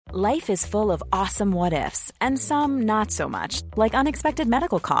Life is full of awesome what-ifs, and some not so much, like unexpected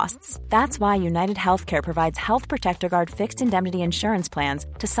medical costs. That's why United Healthcare provides Health Protector Guard fixed indemnity insurance plans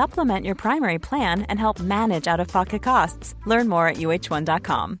to supplement your primary plan and help manage out-of-pocket costs. Learn more at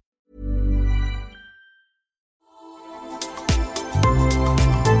uh1.com.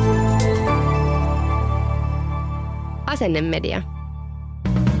 Asennemedia.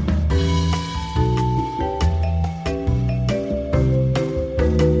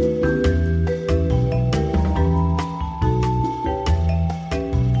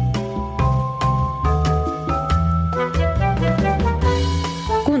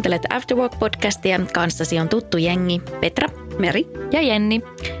 Kuuntelet After Work-podcastia. Kanssasi on tuttu jengi Petra, Meri ja Jenni.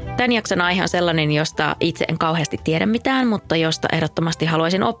 Tämän jakson aihe on sellainen, josta itse en kauheasti tiedä mitään, mutta josta ehdottomasti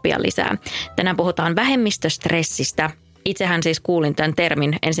haluaisin oppia lisää. Tänään puhutaan vähemmistöstressistä. Itsehän siis kuulin tämän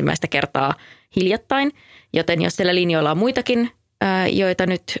termin ensimmäistä kertaa hiljattain, joten jos siellä linjoilla on muitakin,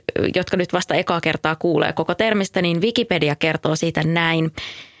 jotka nyt vasta ekaa kertaa kuulee koko termistä, niin Wikipedia kertoo siitä näin.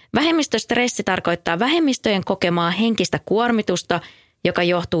 Vähemmistöstressi tarkoittaa vähemmistöjen kokemaa henkistä kuormitusta, joka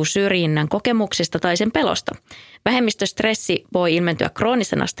johtuu syrjinnän kokemuksista tai sen pelosta. Vähemmistöstressi voi ilmentyä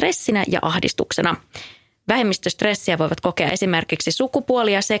kroonisena stressinä ja ahdistuksena. Vähemmistöstressiä voivat kokea esimerkiksi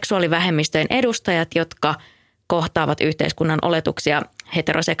sukupuoli- ja seksuaalivähemmistöjen edustajat, jotka kohtaavat yhteiskunnan oletuksia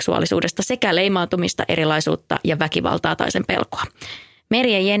heteroseksuaalisuudesta sekä leimautumista, erilaisuutta ja väkivaltaa tai sen pelkoa.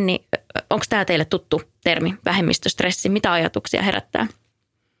 Meri ja Jenni, onko tämä teille tuttu termi, vähemmistöstressi? Mitä ajatuksia herättää?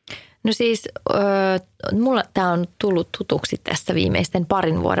 No siis mulla tämä on tullut tutuksi tässä viimeisten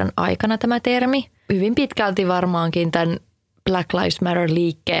parin vuoden aikana tämä termi. Hyvin pitkälti varmaankin tämän Black Lives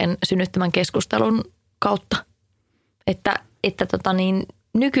Matter-liikkeen synnyttämän keskustelun kautta. Että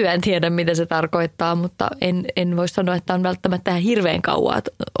nykyään tiedän, mitä se tarkoittaa, mutta en voi sanoa, että on välttämättä hirveän kauan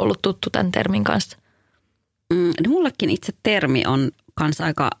ollut tuttu tämän termin kanssa. No mullekin itse termi on kanssa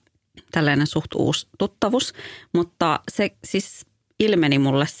aika tällainen suht uusi tuttavuus, mutta se siis ilmeni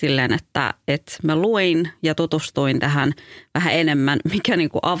mulle silleen, että mä luin ja tutustuin tähän vähän enemmän, mikä niin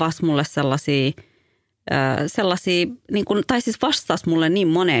kuin avasi mulle sellaisia niin kuin, tai siis vastasi mulle niin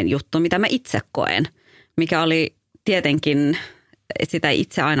moneen juttuun, mitä mä itse koen, mikä oli tietenkin, että sitä ei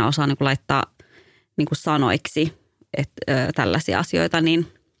itse aina osaa niin kuin laittaa niin kuin sanoiksi, että tällaisia asioita, niin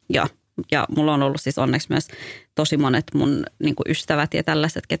joo. Ja mulla on ollut siis onneksi myös tosi monet mun niin kuin ystävät ja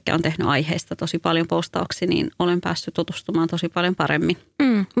tällaiset, ketkä on tehnyt aiheesta tosi paljon postauksia, niin olen päässyt tutustumaan tosi paljon paremmin.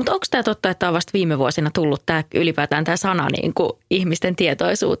 Mutta onko tämä totta, että on vasta viime vuosina tullut ylipäätään tämä sana niin kuin ihmisten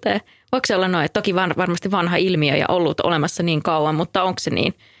tietoisuuteen? Voiko se olla noin, että toki varmasti vanha ilmiö ja ollut olemassa niin kauan, mutta onko se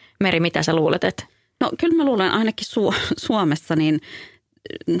niin? Meri, mitä sä luulet? Että? No kyllä mä luulen ainakin Suomessa, niin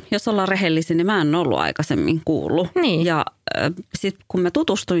jos ollaan rehellisiä, niin mä en ollut aikaisemmin kuullut. Niin. Ja sitten kun mä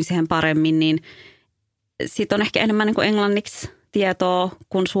tutustuin siihen paremmin, niin siitä on ehkä enemmän niin kuin englanniksi tietoa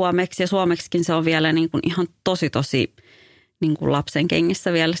kuin suomeksi. Ja suomeksikin se on vielä niin kuin ihan tosi niin kuin lapsen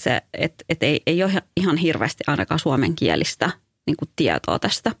kengissä vielä se, että ei ole ihan hirveästi ainakaan suomenkielistä niin kuin tietoa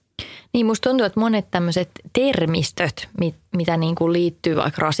tästä. Niin musta tuntuu, että monet tämmöiset termistöt, mitä niin kuin liittyy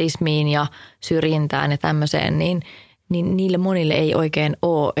vaikka rasismiin ja syrjintään ja tämmöiseen, niin niille monille ei oikein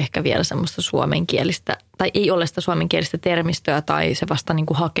ole ehkä vielä semmoista suomenkielistä, tai ei ole sitä suomenkielistä termistöä, tai se vasta niin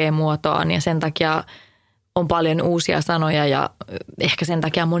kuin hakee muotoaan, ja sen takia on paljon uusia sanoja, ja ehkä sen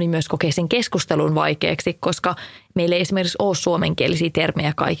takia moni myös kokee sen keskustelun vaikeaksi, koska meillä ei esimerkiksi ole suomenkielisiä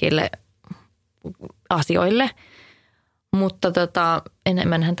termejä kaikille asioille, mutta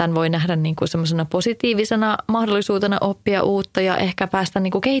enemmänhän tämän voi nähdä niin kuin semmoisena positiivisena mahdollisuutena oppia uutta ja ehkä päästä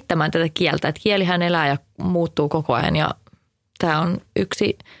niin kuin kehittämään tätä kieltä. Että kielihän elää ja muuttuu koko ajan ja tämä on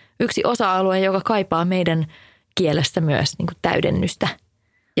yksi osa-alue, joka kaipaa meidän kielessä myös niin kuin täydennystä.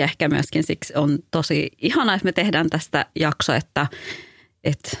 Ja ehkä myöskin siksi on tosi ihanaa, että me tehdään tästä jakso,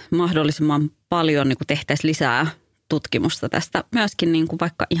 että mahdollisimman paljon niin kuin tehtäisiin lisää tutkimusta tästä myöskin niin kuin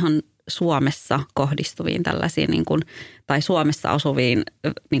vaikka ihan Suomessa kohdistuviin tällaisiin niin kuin, tai Suomessa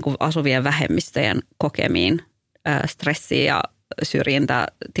asuvien vähemmistöjen kokemiin stressi- ja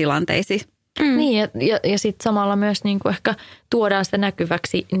syrjintätilanteisiin. Niin ja sitten samalla myös niin kuin ehkä tuodaan sitä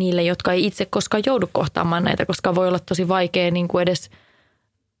näkyväksi niille, jotka ei itse koskaan joudu kohtaamaan näitä, koska voi olla tosi vaikea niin kuin edes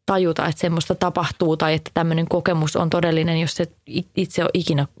tajuta, että semmoista tapahtuu tai että tämmöinen kokemus on todellinen, jos se itse on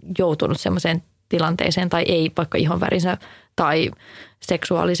ikinä joutunut semmoiseen tilanteeseen tai ei vaikka ihonvärinsä tai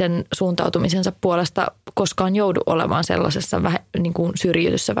seksuaalisen suuntautumisensa puolesta koskaan joudu olemaan sellaisessa niin kuin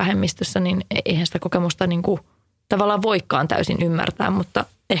syrjityssä vähemmistössä, niin eihän sitä kokemusta niin kuin tavallaan voikaan täysin ymmärtää, mutta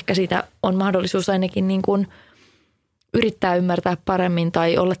ehkä siitä on mahdollisuus ainakin niin kuin yrittää ymmärtää paremmin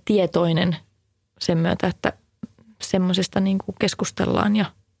tai olla tietoinen sen myötä, että semmoisesta niin kuin keskustellaan ja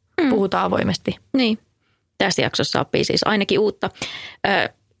puhutaan avoimesti. Niin. Tässä jaksossa oppii siis ainakin uutta.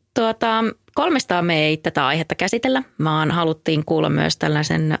 300 me ei tätä aihetta käsitellä, vaan haluttiin kuulla myös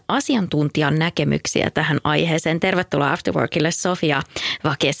tällaisen asiantuntijan näkemyksiä tähän aiheeseen. Tervetuloa Afterworkille Sofia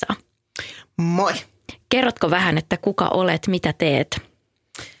Vakesa. Moi. Kerrotko vähän, että kuka olet, mitä teet?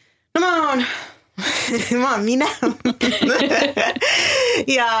 No mä oon minä.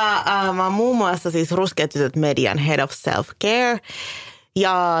 Ja mä oon muun muassa siis Ruskeat tytöt Median Head of Self-Care.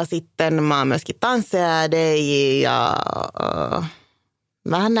 Ja sitten mä oon myöskin tanssija, DJ ja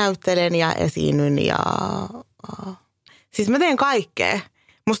vähän näyttelen ja esiinnyn ja siis mä teen kaikkea.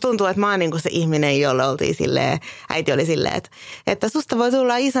 Musta tuntuu, että mä oon niinku se ihminen, jolle oltiin silleen, äiti oli silleen, että susta voi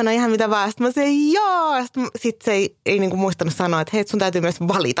tulla isona ihan mitä vaan. Sitten mä sanoin, joo. Sitten se ei niinku muistanut sanoa, että hei, sun täytyy myös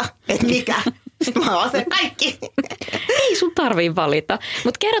valita, että mikä. Sitten mä oon se kaikki. Ei sun tarvii valita.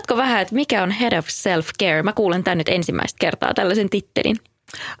 Mutta kerrotko vähän, että mikä on Head of Self-Care? Mä kuulen tän nyt ensimmäistä kertaa tällaisen tittelin.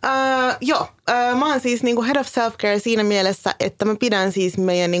 Mä oon siis niinku Head of Self-Care siinä mielessä, että mä pidän siis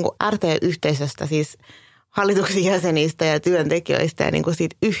meidän niinku RT-yhteisöstä siis hallituksen jäsenistä ja työntekijöistä ja niinku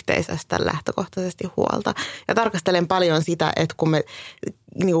siitä yhteisöstä lähtökohtaisesti huolta. Ja tarkastelen paljon sitä, että kun me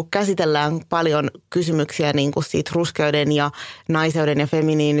niinku käsitellään paljon kysymyksiä niinku siitä ruskeuden ja naiseuden ja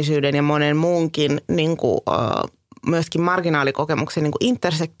feminiinisyyden ja monen muunkin niinku, myöskin marginaalikokemuksen niinku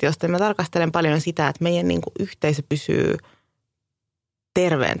intersektiosta, niin mä tarkastelen paljon sitä, että meidän niinku yhteisö pysyy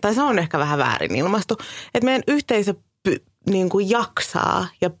terveen. Tai se on ehkä vähän väärin ilmaistu, että meidän yhteisö niin kuin jaksaa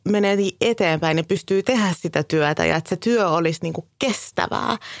ja menee eteenpäin ja pystyy tehdä sitä työtä ja että se työ olisi niin kuin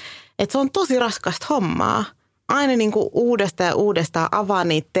kestävää. Että se on tosi raskasta hommaa. Aina niin kuin uudestaan ja uudestaan avaa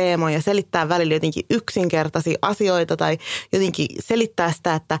niitä teemoja, selittää välillä jotenkin yksinkertaisia asioita tai jotenkin selittää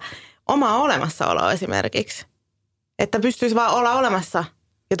sitä, että omaa olemassaoloa esimerkiksi. Että pystyisi vaan olla olemassa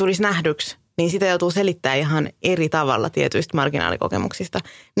ja tulisi nähdyksi, niin sitä joutuu selittämään ihan eri tavalla tietyistä marginaalikokemuksista.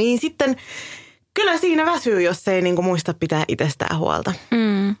 Niin sitten kyllä siinä väsyy, jos ei niinku muista pitää itsestään huolta.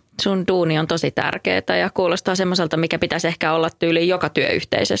 Sun duuni on tosi tärkeää ja kuulostaa semmoiselta, mikä pitäisi ehkä olla tyyliin joka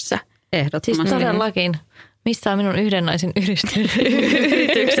työyhteisössä. Ehdottomasti. Siis todellakin. Missä on minun yhden naisen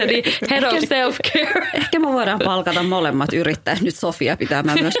yritykseni Head of Self-Care? Ehkä me voidaan palkata molemmat yrittäjät nyt Sofia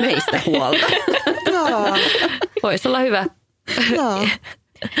pitämään myös meistä huolta. Joo. Voisi olla hyvä. Joo.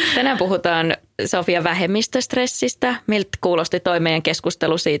 Tänään puhutaan, Sofia, vähemmistöstressistä. Miltä kuulosti toi meidän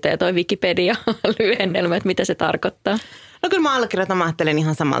keskustelu siitä ja toi Wikipedia-lyhennelmä, että mitä se tarkoittaa? No kyllä mä allekirjoitan, mä ajattelen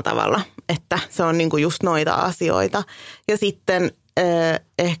ihan samalla tavalla, että se on niinku just noita asioita. Ja sitten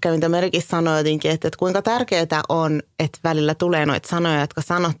ehkä mitä Merikin sanoi jotenkin, että kuinka tärkeää on, että välillä tulee noita sanoja, jotka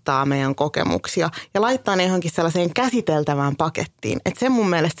sanottaa meidän kokemuksia ja laittaa ne johonkin sellaiseen käsiteltävään pakettiin. Että se mun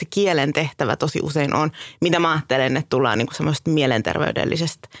mielestä se kielen tehtävä tosi usein on, mitä mä ajattelen, että tullaan niinku semmoista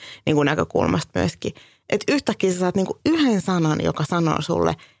mielenterveydellisestä niinku näkökulmasta myöskin. Että yhtäkkiä sä saat niinku yhden sanan, joka sanoo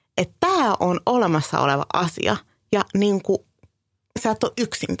sulle, että tämä on olemassa oleva asia ja niinku sä et ole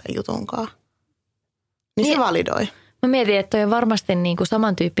yksin tämän jutunkaan. Niin se validoi. Mä mietin, että toi on varmasti niin kuin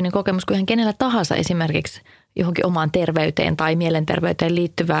samantyyppinen kokemus kuin ihan kenellä tahansa esimerkiksi johonkin omaan terveyteen tai mielenterveyteen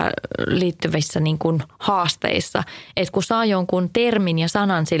liittyvissä niin kuin haasteissa. Että kun saa jonkun termin ja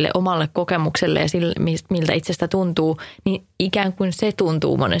sanan sille omalle kokemukselle ja sille, miltä itsestä tuntuu, niin ikään kuin se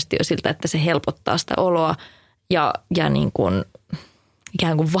tuntuu monesti jo siltä, että se helpottaa sitä oloa ja niin kuin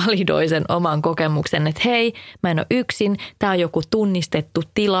ikään kuin validoi sen oman kokemuksen, että hei, mä en ole yksin, tämä on joku tunnistettu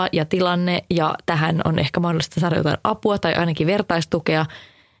tila ja tilanne ja tähän on ehkä mahdollista saada jotain apua tai ainakin vertaistukea,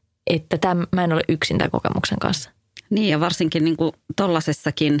 että mä en ole yksin tämän kokemuksen kanssa. Niin ja varsinkin niin kuin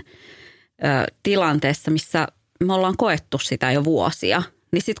tollaisessakin tilanteessa, missä me ollaan koettu sitä jo vuosia,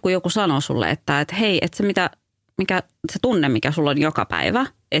 niin sitten kun joku sanoo sulle, että hei, että se tunne, mikä sulla on joka päivä,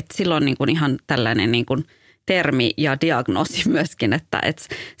 että silloin niin kuin ihan tällainen niin kuin termi ja diagnoosi myöskin, että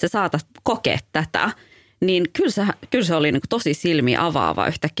sä saatat kokea tätä, niin kyllä se oli niin kuin tosi silmiä avaava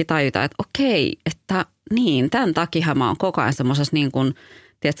yhtäkkiä tajuta, että okei, että niin, tämän takia mä oon koko ajan semmoisessa niin kuin,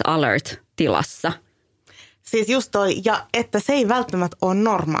 tiedätkö, alert-tilassa. Siis just toi, ja että se ei välttämättä ole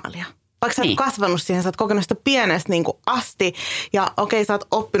normaalia. Vaikka sä oot kasvanut siihen, sä oot kokenut sitä pienestä niin kuin asti ja okei, sä oot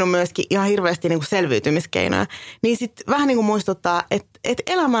oppinut myöskin ihan hirveästi niin kuin selviytymiskeinoja, niin sit vähän niin kuin muistuttaa, että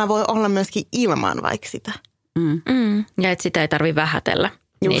elämää voi olla myöskin ilman vaikka sitä. Ja että sitä ei tarvitse vähätellä.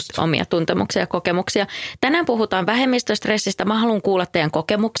 Niitä omia tuntemuksia ja kokemuksia. Tänään puhutaan vähemmistöstressistä. Mä haluan kuulla teidän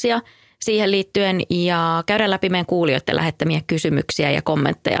kokemuksia siihen liittyen ja käydään läpi meidän kuulijoiden lähettämiä kysymyksiä ja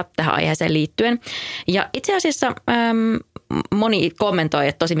kommentteja tähän aiheeseen liittyen. Ja itse asiassa moni kommentoi,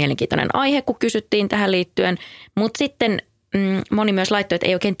 että tosi mielenkiintoinen aihe, kun kysyttiin tähän liittyen. Mutta sitten moni myös laittoi, että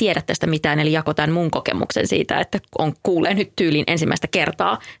ei oikein tiedä tästä mitään, eli jakoi tämän mun kokemuksen siitä, että kuulee nyt tyyliin ensimmäistä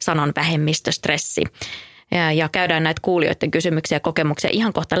kertaa sanan vähemmistöstressi. Ja käydään näitä kuulijoiden kysymyksiä ja kokemuksia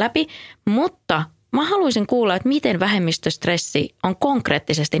ihan kohta läpi, mutta mä haluaisin kuulla, että miten vähemmistöstressi on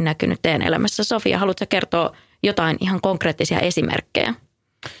konkreettisesti näkynyt teidän elämässä. Sofia, haluatko kertoa jotain ihan konkreettisia esimerkkejä?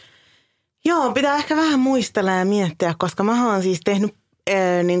 Joo, pitää ehkä vähän muistella ja miettiä, koska mä oon siis tehnyt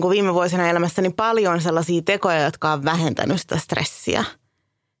niin kuin viime vuosina elämässäni paljon sellaisia tekoja, jotka on vähentänyt sitä stressiä.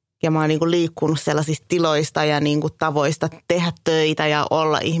 Ja mä oon niin kuin liikkunut sellaisista tiloista ja niin kuin tavoista tehdä töitä ja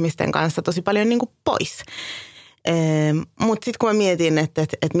olla ihmisten kanssa tosi paljon niin kuin pois. Mutta sitten kun mä mietin, että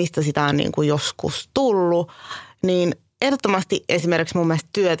mistä sitä on niin kuin joskus tullut, niin ehdottomasti esimerkiksi mun mielestä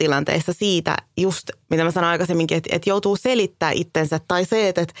työtilanteissa siitä just, mitä mä sanoin aikaisemminkin, että joutuu selittämään itsensä tai se,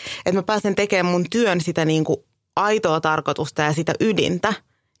 että mä pääsen tekemään mun työn sitä niin kuin aitoa tarkoitusta ja sitä ydintä,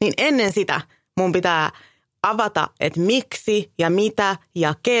 niin ennen sitä mun pitää avata, että miksi ja mitä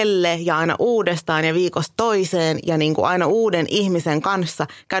ja kelle ja aina uudestaan ja viikosta toiseen ja niin kuin aina uuden ihmisen kanssa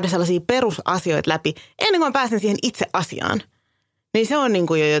käydä sellaisia perusasioita läpi ennen kuin mä pääsen siihen itse asiaan. Niin se on niin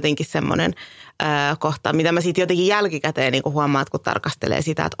kuin jo jotenkin semmoinen kohta, mitä mä sitten jotenkin jälkikäteen niin kuin huomaan, kun tarkastelee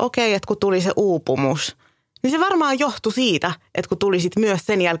sitä, että okei, että kun tuli se uupumus, niin se varmaan johtui siitä, että kun tuli sitten myös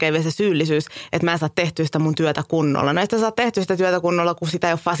sen jälkeen vielä se syyllisyys, että mä en saa tehtyä sitä mun työtä kunnolla. No et sä saa tehtyä sitä työtä kunnolla, kun sitä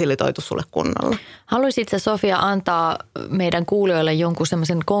ei ole fasilitoitu sulle kunnolla. Haluaisitko Sofia antaa meidän kuulijoille jonkun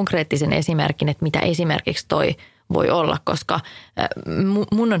semmoisen konkreettisen esimerkin, että mitä esimerkiksi toi voi olla, koska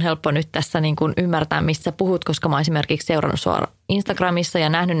mun on helppo nyt tässä niin kuin ymmärtää, mistä puhut, koska mä oon esimerkiksi seurannut sua Instagramissa ja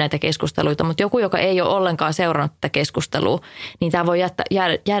nähnyt näitä keskusteluita, mutta joku, joka ei ole ollenkaan seurannut tätä keskustelua, niin tämä voi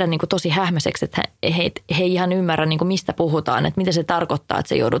jäädä niin kuin tosi hähmäiseksi, että he ei ihan ymmärrä, niin kuin mistä puhutaan, että mitä se tarkoittaa, että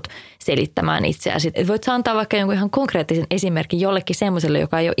sä joudut selittämään itseäsi. Voit sä antaa vaikka jonkun ihan konkreettisen esimerkin jollekin semmoiselle,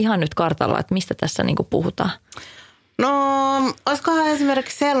 joka ei ole ihan nyt kartalla, että mistä tässä niin kuin puhutaan? No, olisikohan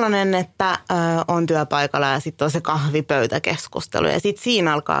esimerkiksi sellainen, että on työpaikalla ja sitten on se kahvipöytäkeskustelu ja sitten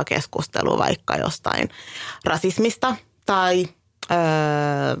siinä alkaa keskustelu vaikka jostain rasismista tai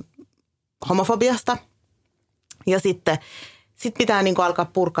homofobiasta. Ja sitten pitää niinku alkaa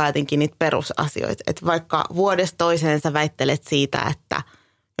purkaa jotenkin niitä perusasioita. Että vaikka vuodesta toiseen sä väittelet siitä, että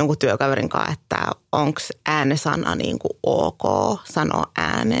jonkun työkaverin kanssa, että onko äänesana niinku ok sanoa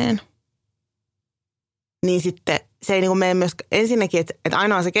ääneen. Niin sitten se ei niin kuin mene myöskään, ensinnäkin, että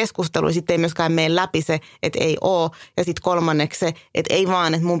aina on se keskustelu ja sitten ei myöskään mene läpi se, että ei ole. Ja sitten kolmanneksi se, että ei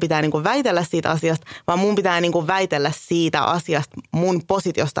vaan, että mun pitää niin kuin väitellä siitä asiasta, vaan mun pitää niin kuin väitellä siitä asiasta mun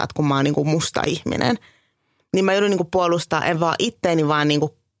positiosta, että kun mä oon niin kuin musta ihminen. Niin mä joudun niin kuin puolustaa en vaan itteeni, vaan niin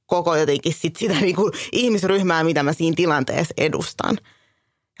kuin koko jotenkin sitä niin kuin ihmisryhmää, mitä mä siinä tilanteessa edustan.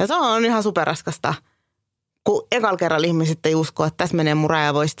 Ja se on ihan superraskasta, kun ekalla kerralla ihmiset ei usko, että tässä menee mun raja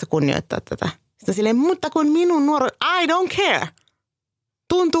ja voisit kunnioittaa tätä. Sitten silleen, mutta kun minun I don't care.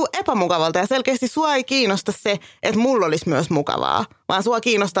 Tuntuu epämukavalta ja selkeästi sua ei kiinnosta se, että mulla olisi myös mukavaa, vaan sua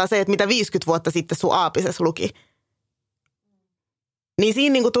kiinnostaa se, että mitä 50 vuotta sitten sun aapisessa luki. Niin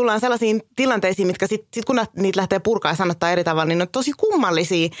siinä niin kun tullaan sellaisiin tilanteisiin, mitkä sit kun niitä lähtee purkaa ja sanottaa eri tavalla, niin ne on tosi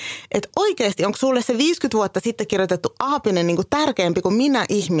kummallisia. Että oikeasti onko sulle se 50 vuotta sitten kirjoitettu aapinen niin kuin tärkeämpi kuin minä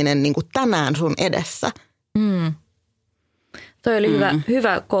ihminen niin kuin tänään sun edessä? Toi oli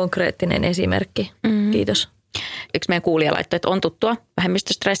hyvä konkreettinen esimerkki. Kiitos. Yksi meidän kuulija laittoi, että on tuttua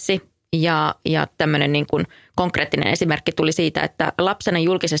vähemmistöstressi ja tämmöinen niin kuin konkreettinen esimerkki tuli siitä, että lapsena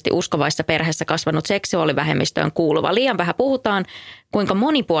julkisesti uskovaissa perheessä kasvanut seksuaalivähemmistöön kuuluva. Liian vähän puhutaan, kuinka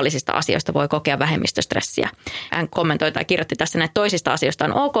monipuolisista asioista voi kokea vähemmistöstressiä. Hän kommentoi tai kirjoitti tässä, että toisista asioista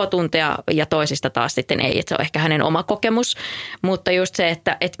on ok tuntea ja toisista taas sitten ei, että se on ehkä hänen oma kokemus. Mutta just se,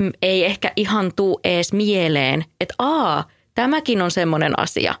 että ei ehkä ihan tuu ees mieleen, että tämäkin on semmoinen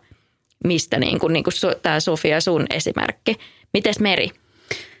asia, mistä niin kuin tämä Sofia sun esimerkki. Mites Meri?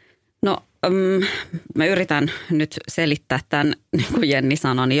 No mä yritän nyt selittää tämän, niin kuin Jenni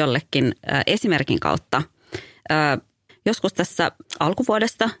sanoi, niin jollekin esimerkin kautta. Joskus tässä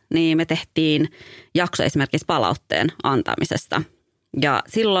alkuvuodesta niin me tehtiin jakso esimerkiksi palautteen antamisesta. Ja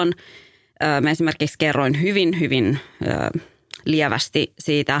silloin mä esimerkiksi kerroin hyvin lievästi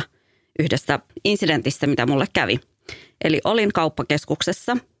siitä yhdestä incidentistä, mitä mulle kävi. Eli olin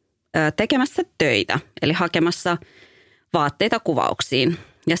kauppakeskuksessa tekemässä töitä, eli hakemassa vaatteita kuvauksiin.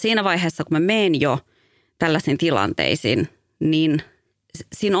 Ja siinä vaiheessa, kun mä menen jo tällaisiin tilanteisiin, niin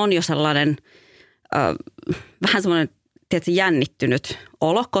siinä on jo sellainen vähän semmoinen jännittynyt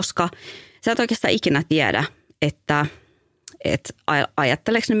olo, koska sä et oikeastaan ikinä tiedä, että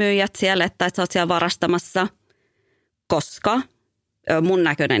ajatteleeko ne myyjät siellä, että sä oot siellä varastamassa, koska mun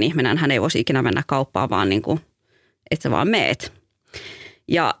näköinen ihminen, hän ei voisi ikinä mennä kauppaan, vaan niin kuin, että sä vaan meet.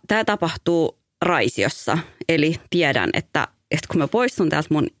 Ja tämä tapahtuu Raisiossa, eli tiedän, että kun mä poistun täältä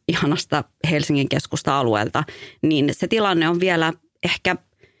mun ihanasta Helsingin keskusta-alueelta, niin se tilanne on vielä ehkä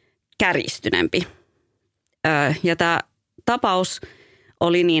kärjistyneempi. Ja tämä tapaus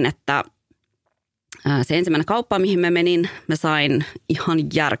oli niin, että Se ensimmäinen kauppa, mihin mä menin, mä sain ihan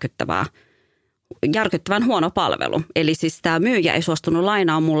järkyttävän huono palvelu. Eli siis tämä myyjä ei suostunut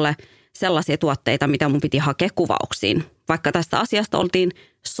lainaamaan mulle sellaisia tuotteita, mitä mun piti hakea kuvauksiin, vaikka tästä asiasta oltiin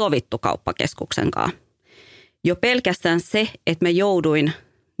sovittu kauppakeskuksen kanssa. Jo pelkästään se, että mä jouduin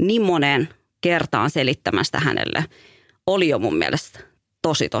niin moneen kertaan selittämästä hänelle, oli jo mun mielestä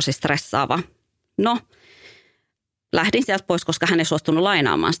tosi stressaava. No, lähdin sieltä pois, koska hän ei suostunut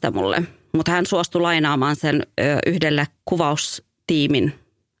lainaamaan sitä mulle, mutta hän suostui lainaamaan sen yhdelle kuvaustiimin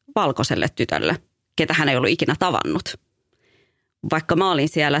valkoiselle tytölle, ketä hän ei ollut ikinä tavannut. Vaikka mä olin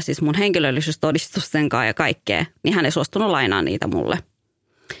siellä siis mun henkilöllisyystodistusten kanssa ja kaikkea, niin hän ei suostunut lainaamaan niitä mulle.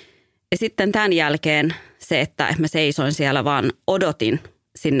 Ja sitten tämän jälkeen se, että mä seisoin siellä vaan odotin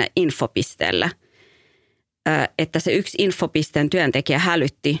sinne infopisteelle, että se yksi infopisteen työntekijä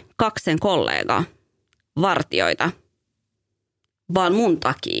hälytti 2 sen kollegaa, vartijoita, vaan mun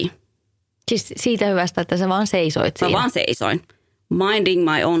takia. Siis siitä hyvästä, että sä vaan seisoit siinä. Mä vaan seisoin. Minding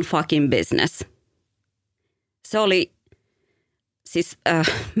my own fucking business. Se oli, siis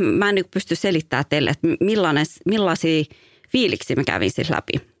mä en pysty selittämään teille, että millaisia fiiliksi mä kävin siis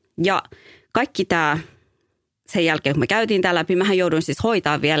läpi. Ja kaikki tämä, sen jälkeen kun me käytiin tää läpi, mähän jouduin siis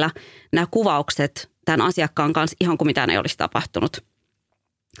hoitaa vielä nämä kuvaukset tämän asiakkaan kanssa ihan kuin mitään ei olisi tapahtunut.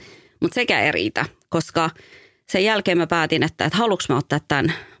 Mutta sekään ei riitä, koska sen jälkeen mä päätin, että haluanko mä ottaa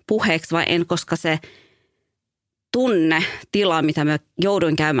tämän puheeksi vai en, koska se tunnetila, mitä mä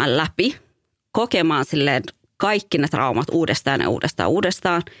jouduin käymään läpi, kokemaan silleen kaikki ne traumat uudestaan,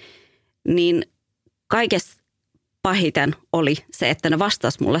 niin kaikessa pahiten oli se, että ne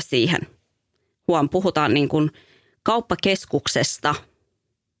vastasi mulle siihen. Puhutaan niin kuin kauppakeskuksesta,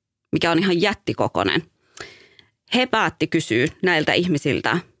 mikä on ihan jättikokoinen. He päätti kysyä näiltä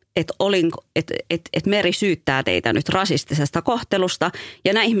ihmisiltä, että Meri syyttää teitä nyt rasistisesta kohtelusta,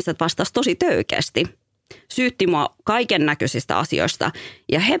 ja nämä ihmiset vastasivat tosi töykeästi. Syytti mua kaiken näköisistä asioista,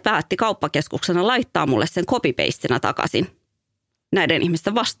 ja he päätti kauppakeskuksena laittaa mulle sen copy-pastina takaisin, näiden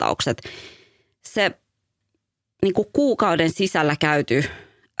ihmisten vastaukset. Se niin kuin kuukauden sisällä käyty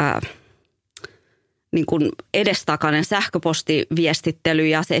niin kuin edestakainen sähköpostiviestittely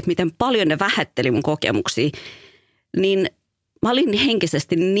ja se, että miten paljon ne vähätteli mun kokemuksia, niin mä olin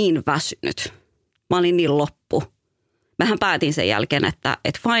henkisesti niin väsynyt. Mä olin niin loppu. Mähän päätin sen jälkeen, että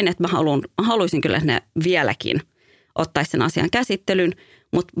fine, että mä haluaisin kyllä, että ne vieläkin ottaisi sen asian käsittelyn,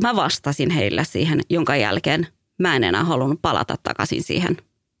 mutta mä vastasin heille siihen, jonka jälkeen mä en enää halunnut palata takaisin siihen.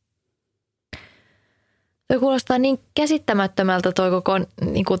 Toi kuulostaa niin käsittämättömältä toi koko,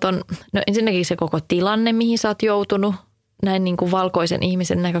 niin kuin no ensinnäkin se koko tilanne, mihin sä oot joutunut näin niin kuin valkoisen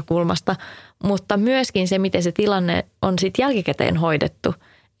ihmisen näkökulmasta, mutta myöskin se, miten se tilanne on sitten jälkikäteen hoidettu.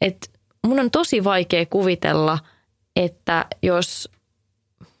 Et mun on tosi vaikea kuvitella, että jos,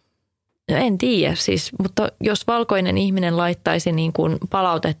 no en tiedä siis, mutta jos valkoinen ihminen laittaisi niin kuin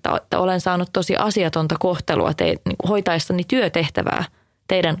palautetta, että olen saanut tosi asiatonta kohtelua niin kuin hoitaessani työtehtävää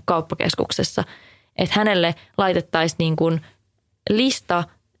teidän kauppakeskuksessa, että hänelle laitettaisiin niin kuin lista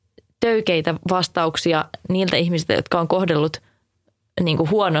töykeitä vastauksia niiltä ihmisiltä, jotka on kohdellut niin kuin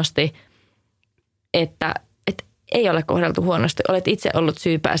huonosti, että ei ole kohdeltu huonosti. Olet itse ollut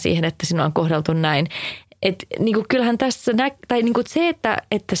syypää siihen, että sinua on kohdeltu näin. Et niin kuin kyllähän tässä, tai niin kuin se,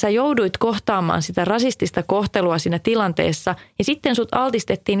 että sä jouduit kohtaamaan sitä rasistista kohtelua siinä tilanteessa ja sitten sut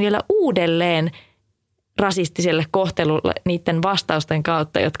altistettiin vielä uudelleen rasistiselle kohtelulle niiden vastausten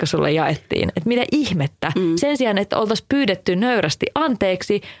kautta, jotka sulle jaettiin. Että mitä ihmettä. Sen sijaan, että oltaisiin pyydetty nöyrästi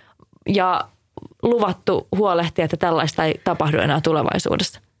anteeksi ja luvattu huolehtia, että tällaista ei tapahdu enää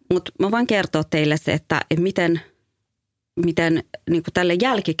tulevaisuudessa. Mutta mä voin kertoa teille se, että miten niin kuin tälle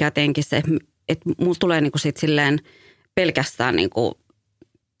jälkikäteenkin se, että mulla tulee niin kuin sit silleen pelkästään niin kuin,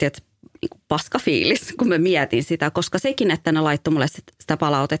 tiedät, niin kuin paskafiilis, kun mä mietin sitä, koska sekin, että ne laittoi mulle sitä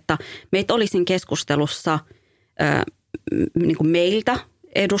palautetta. Meitä olisin keskustelussa niin kuin meiltä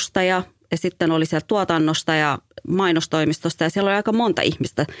edustaja ja sitten oli sieltä tuotannosta ja mainostoimistosta ja siellä oli aika monta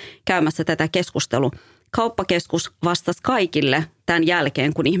ihmistä käymässä tätä keskustelua. Kauppakeskus vastasi kaikille tämän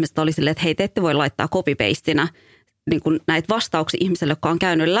jälkeen, kun ihmiset oli silleen, että hei, te ette voi laittaa copy-pastina niin kuin näitä vastauksia ihmiselle, jotka on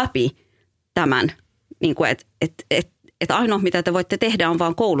käynyt läpi tämän, niin kuin, että ainoa mitä te voitte tehdä on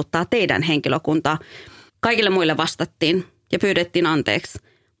vaan kouluttaa teidän henkilökuntaa. Kaikille muille vastattiin ja pyydettiin anteeksi.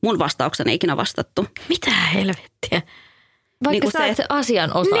 Mun vastauksen ei ikinä vastattu. Mitä helvettiä? Vaikka niin sä oot se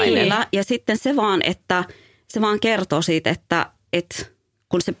asianosainen. Niin, ja sitten se vaan, että se vaan kertoo siitä, että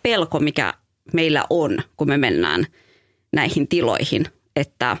kun se pelko, mikä meillä on, kun me mennään näihin tiloihin,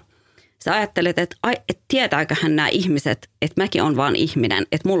 että sä ajattelet, että tietääköhän nämä ihmiset, että mäkin on vaan ihminen,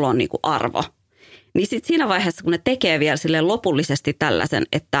 että mulla on niinku arvo. Niin sitten siinä vaiheessa, kun ne tekee vielä silleen lopullisesti tällaisen,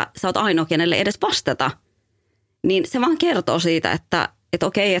 että sä oot ainoa, kenelle edes vastata, niin se vaan kertoo siitä, että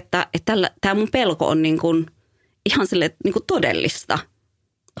okei, että tämä mun pelko on niin kuin ihan silleen niin kuin todellista.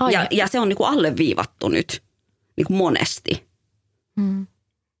 Ja se on niin kuin alleviivattu nyt niin kuin monesti.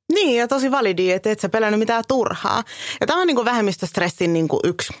 Niin, ja tosi validi, että et sä pelännyt mitään turhaa. Ja tämä on niin kuin vähemmistöstressin niin kuin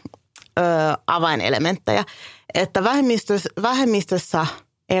yksi avainelementtejä, että vähemmistössä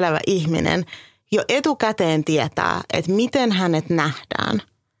elävä ihminen jo etukäteen tietää, että miten hänet nähdään.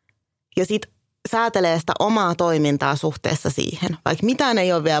 Ja sitten säätelee sitä omaa toimintaa suhteessa siihen, vaikka mitään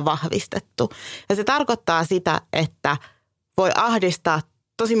ei ole vielä vahvistettu. Ja se tarkoittaa sitä, että voi ahdistaa,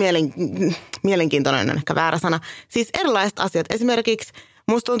 tosi mielenkiintoinen on ehkä väärä sana, siis erilaiset asiat. Esimerkiksi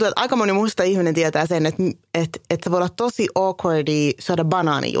musta tuntuu, että aika moni musta ihminen tietää sen, että se voi olla tosi awkwardia syödä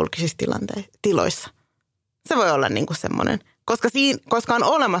banaani julkisissa tiloissa. Se voi olla niin kuin semmoinen. Koska on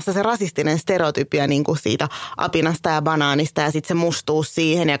olemassa se rasistinen stereotypia niin kuin siitä apinasta ja banaanista ja sitten se mustuus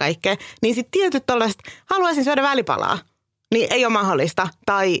siihen ja kaikkea. Niin sitten tietyt tällaiset, haluaisin syödä välipalaa, niin ei ole mahdollista.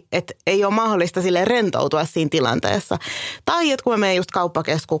 Tai että ei ole mahdollista silleen rentoutua siinä tilanteessa. Tai että kun mä menen just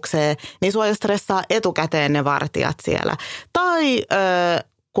kauppakeskukseen, niin sua jo stressaa etukäteen ne vartijat siellä. Tai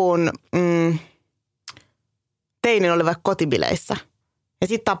kun teinin oli vaikka kotibileissä. Ja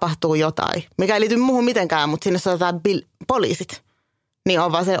sitten tapahtuu jotain, mikä ei liity muuhun mitenkään, mutta sinne soitetaan poliisit. Niin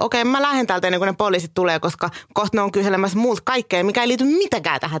on vaan se, okei, mä lähden täältä ennen kuin ne poliisit tulee, koska kohta ne on kyselemässä muut kaikkea, mikä ei liity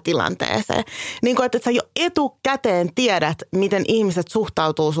mitenkään tähän tilanteeseen. Niin kuin, että sä jo etukäteen tiedät, miten ihmiset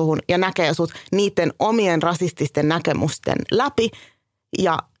suhtautuu suhun ja näkee sut niiden omien rasististen näkemysten läpi.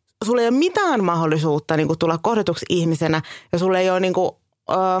 Ja sulla ei ole mitään mahdollisuutta niin kuin tulla kohdatuksi ihmisenä ja sulla ei ole niin kuin,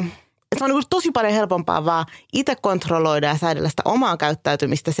 se on niin tosi paljon helpompaa vaan itse kontrolloida ja säädellä sitä omaa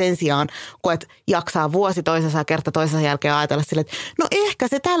käyttäytymistä sen sijaan, kun et jaksaa vuosi toisensa ja kerta toisensa jälkeen ajatella sille, että no ehkä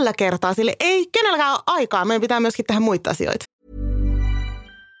se tällä kertaa sille ei kenelläkään ole aikaa. Meidän pitää myöskin tehdä muita asioita.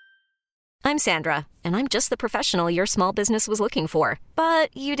 I'm Sandra, and I'm just the professional your small business was looking for. But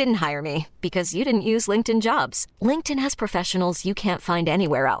you didn't hire me because you didn't use LinkedIn Jobs. LinkedIn has professionals you can't find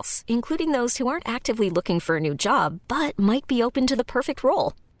anywhere else, including those who aren't actively looking for a new job, but might be open to the perfect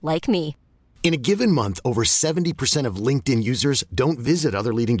role. Like me. In a given month, over 70% of LinkedIn users don't visit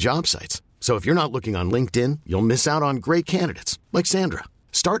other leading job sites. So if you're not looking on LinkedIn, you'll miss out on great candidates like Sandra.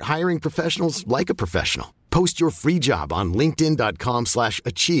 Start hiring professionals like a professional. Post your free job on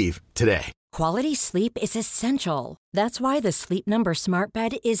linkedin.com/achieve today. Quality sleep is essential. That's why the Sleep Number Smart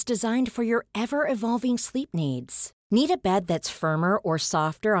Bed is designed for your ever-evolving sleep needs. Need a bed that's firmer or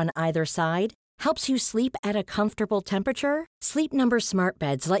softer on either side? Helps you sleep at a comfortable temperature? Sleep Number Smart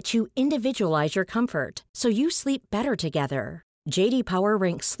Beds let you individualize your comfort, so you sleep better together. J.D. Power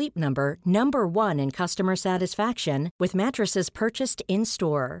ranks Sleep Number #1 in customer satisfaction with mattresses purchased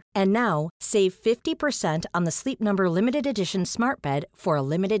in-store. And now, save 50% on the Sleep Number Limited Edition Smart Bed for a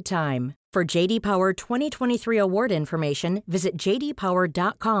limited time. For J.D. Power 2023 award information, visit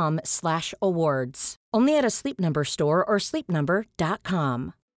jdpower.com/awards. Only at a Sleep Number store or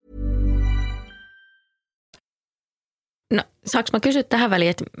sleepnumber.com. No, saanko mä kysyä tähän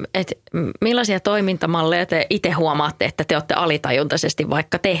väliin, että millaisia toimintamalleja te itse huomaatte, että te olette alitajuntaisesti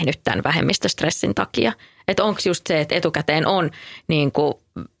vaikka tehnyt tämän vähemmistöstressin takia? Että onko just se, että etukäteen on niin kuin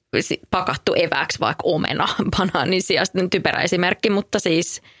pakattu evääksi vaikka omena, banaanin sijasta, typerä esimerkki, mutta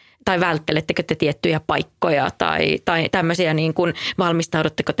siis, tai välttelettekö te tiettyjä paikkoja tai tämmöisiä niin kuin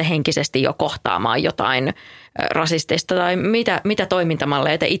valmistaudutteko te henkisesti jo kohtaamaan jotain rasistista tai mitä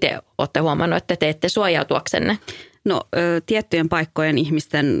toimintamalleja te itse olette huomannut, että teette suojautuaksenne? No tiettyjen paikkojen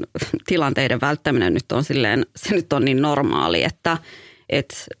ihmisten tilanteiden välttäminen nyt on silleen, se nyt on niin normaali, että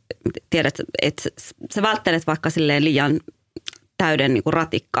tiedät, että sä välttelet vaikka silleen liian täyden niin kuin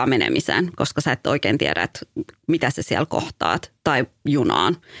ratikkaa menemiseen, koska sä et oikein tiedä, että mitä sä siellä kohtaat tai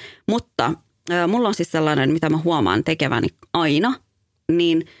junaan. Mutta mulla on siis sellainen, mitä mä huomaan tekeväni aina,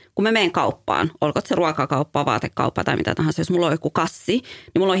 niin kun mä menen kauppaan, olkoon se ruokakauppa, vaatekauppa tai mitä tahansa, jos mulla on joku kassi, niin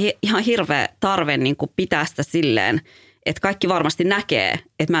mulla on ihan hirveä tarve niin kuin pitää sitä silleen, että kaikki varmasti näkee,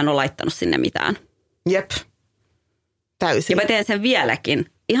 että mä en ole laittanut sinne mitään. Jep, täysin. Ja mä teen sen vieläkin,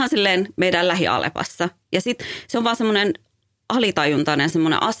 ihan silleen meidän lähialepassa. Ja sitten se on vaan semmoinen alitajuntainen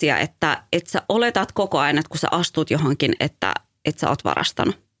semmoinen asia, että sä oletat koko ajan, että kun sä astut johonkin, että sä oot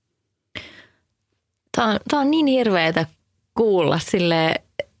varastanut. Tämä on niin hirveätä kuulla silleen.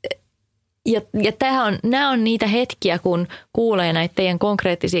 Ja nämä on niitä hetkiä, kun kuulee näitä teidän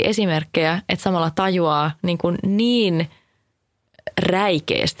konkreettisia esimerkkejä, että samalla tajuaa niin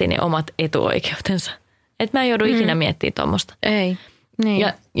räikeästi ne omat etuoikeutensa. Että mä en joudu ikinä miettimään tuommoista. Ei. Niin.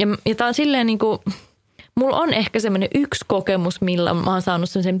 Ja tämä on silleen mulla on ehkä semmoinen yksi kokemus, millä mä oon saanut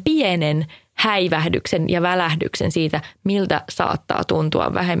semmoisen pienen häivähdyksen ja välähdyksen siitä, miltä saattaa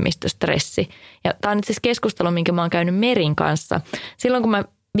tuntua vähemmistöstressi. Ja tämä on itse asiassa keskustelu, minkä mä oon käynyt Merin kanssa. Silloin kun mä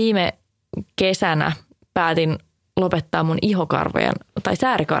viime kesänä päätin lopettaa mun ihokarvojen tai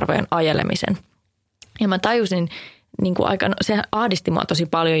säärikarvojen ajelemisen. Ja mä tajusin, niin kuin se ahdisti mua tosi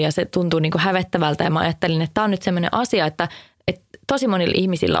paljon ja se tuntuu niin kuin hävettävältä. Ja mä ajattelin, että tämä on nyt sellainen asia, että tosi monilla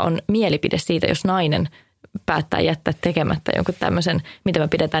ihmisillä on mielipide siitä, jos nainen päättää jättää tekemättä jonkun tämmöisen, mitä me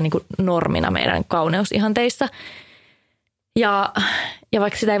pidetään niin kuin normina meidän kauneusihanteissa. Ja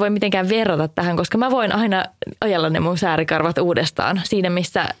vaikka sitä ei voi mitenkään verrata tähän, koska mä voin aina ajella ne mun säärikarvat uudestaan. Siinä,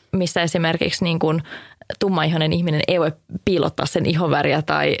 missä esimerkiksi niin kuin tummaihoinen ihminen ei voi piilottaa sen ihonväriä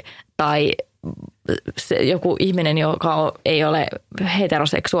tai joku ihminen, joka ei ole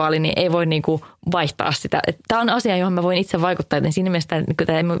heteroseksuaali, niin ei voi niin kuin vaihtaa sitä. Tämä on asia, johon mä voin itse vaikuttaa, joten siinä mielessä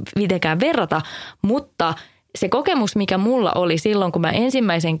tätä ei mitenkään verrata, mutta se kokemus, mikä mulla oli silloin, kun mä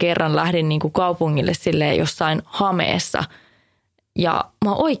ensimmäisen kerran lähdin niin kuin kaupungille silleen jossain hameessa ja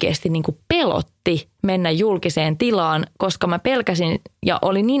mä oikeasti niin kuin pelotti mennä julkiseen tilaan, koska mä pelkäsin ja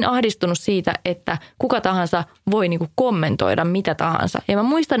olin niin ahdistunut siitä, että kuka tahansa voi niin kuin kommentoida mitä tahansa. Ja mä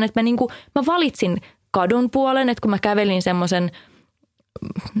muistan, että mä valitsin kadun puolen, että kun mä kävelin semmoisen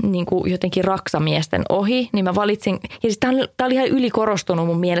niin kuin jotenkin raksamiesten ohi, niin mä valitsin, ja siis tää oli ihan ylikorostunut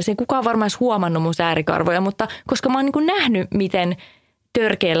mun mielessä, ei kukaan varmaan edes huomannut mun säärikarvoja, mutta koska mä oon niin kuin nähnyt, miten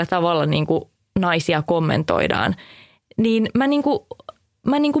törkeällä tavalla niin kuin naisia kommentoidaan, niin mä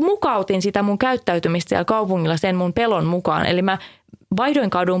mukautin sitä mun käyttäytymistä siellä kaupungilla sen mun pelon mukaan. Eli mä vaihdoin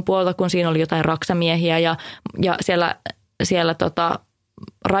kadun puolta, kun siinä oli jotain raksamiehiä ja siellä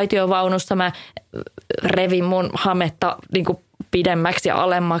raitiovaunussa mä revin mun hametta niin kuin pidemmäksi ja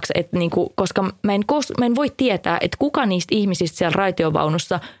alemmaksi, että niin kuin, koska mä en voi tietää, että kuka niistä ihmisistä siellä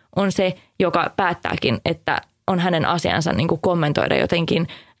raitiovaunussa on se, joka päättääkin, että on hänen asiansa niin kuin kommentoida jotenkin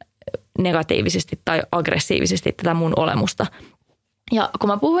negatiivisesti tai aggressiivisesti tätä mun olemusta. Ja kun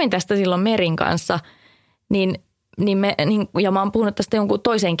mä puhuin tästä silloin Merin kanssa, ja mä oon puhunut tästä jonkun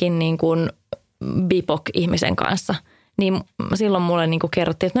toisenkin niin kuin BIPOC-ihmisen kanssa, niin silloin mulle niin kuin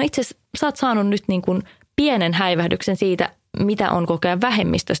kerrottiin, että no itse asiassa sä oot saanut nyt niin kuin pienen häivähdyksen siitä, mitä on koko ajan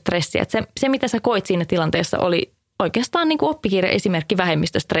vähemmistöstressiä. Että se, mitä sä koit siinä tilanteessa, oli oikeastaan niin kuin oppikirja-esimerkki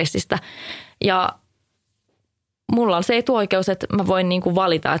vähemmistöstressistä. Ja mulla on se etuoikeus, että mä voin niin kuin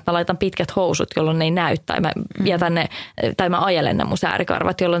valita, että mä laitan pitkät housut, jolloin ne ei näy, tai mä jätän ne, tai mä ajelen ne mun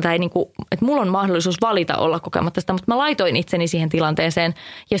säärikarvat, jolloin tämä ei niin kuin, että mulla on mahdollisuus valita olla kokematta sitä, mutta mä laitoin itseni siihen tilanteeseen,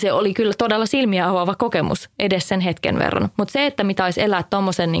 ja se oli kyllä todella silmiä avaava kokemus edes sen hetken verran. Mutta se, että mitä olisi elää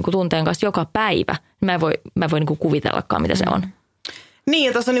tommosen niin kuin tunteen kanssa joka päivä, mä en voi niin kuin kuvitellakaan, mitä se on. Niin,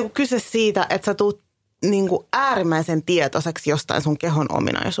 ja tuossa on niin kuin kyse siitä, että sä tuut niin kuin äärimmäisen tietoiseksi jostain sun kehon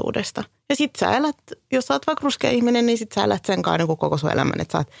ominaisuudesta. Ja sit sä elät, jos sä oot vaikka ruskea ihminen, niin sit sä elät sen kanssa niin koko sun elämän.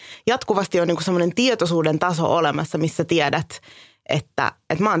 Että sä oot jatkuvasti on niin kuin semmoinen tietoisuuden taso olemassa, missä tiedät, että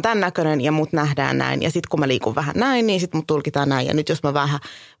mä oon tämän näköinen ja mut nähdään näin. Ja sit kun mä liikun vähän näin, niin sit mut tulkitaan näin. Ja nyt jos mä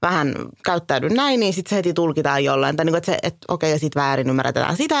vähän käyttäydyn näin, niin sit se heti tulkitaan jollain. Tai niin kuin, että okei, ja sit väärin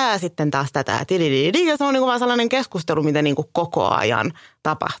ymmärretään sitä ja sitten taas tätä. Ja se on niin kuin vaan sellainen keskustelu, mitä niin kuin koko ajan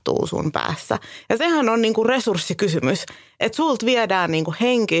tapahtuu sun päässä. Ja sehän on niin kuin resurssikysymys, että sulta viedään niin kuin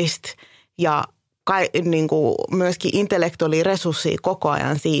henkistä ja niin kuin myöskin intellektuaalia resurssia koko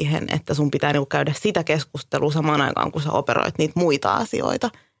ajan siihen, että sun pitää niin kuin käydä sitä keskustelua samaan aikaan, kun sä operoit niitä muita asioita.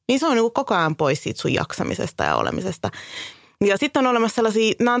 Niin se on niin kuin koko ajan pois siitä sun jaksamisesta ja olemisesta. Ja sitten on olemassa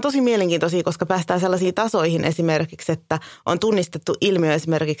sellaisia, nämä on tosi mielenkiintoisia, koska päästään sellaisiin tasoihin esimerkiksi, että on tunnistettu ilmiö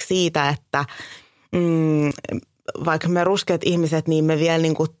esimerkiksi siitä, että vaikka me ruskeat ihmiset, niin me vielä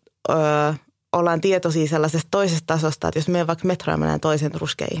niin kuin, ollaan tietoisia sellaisesta toisesta tasosta, että jos me vaikka metroon mennään toisen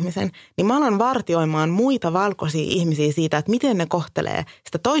ruskean ihmisen, niin mä alan vartioimaan muita valkoisia ihmisiä siitä, että miten ne kohtelee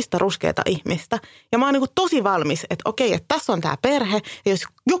sitä toista ruskeata ihmistä. Ja mä oon niin kuin tosi valmis, että okei, että tässä on tämä perhe, ja jos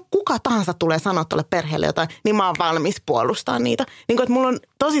kuka tahansa tulee sanoa tuolle perheelle jotain, niin mä oon valmis puolustamaan niitä. Niin kuin, että mulla on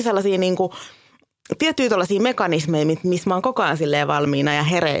tosi sellaisia niin kuin tiettyjä tällaisia mekanismeja, missä mä oon koko ajan silleen valmiina ja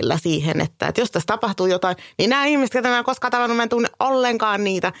hereillä siihen, että jos tässä tapahtuu jotain, niin nämä ihmiset, joita mä en koskaan tavannut, mä en tunne ollenkaan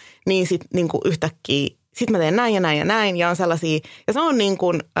niitä, niin sitten niin yhtäkkiä, sitten mä teen näin ja näin ja näin, ja on sellaisia, ja se on niin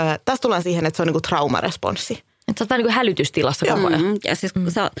kuin, tässä tullaan siihen, että se on niin kuin traumaresponssi. Että sä oot niin kuin hälytystilassa koko ajan.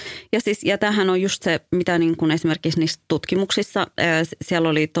 Ja tämähän on just se, mitä niin kuin esimerkiksi niissä tutkimuksissa, siellä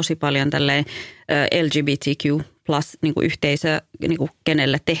oli tosi paljon tälleen LGBTQ plus niin kuin yhteisö, niin kuin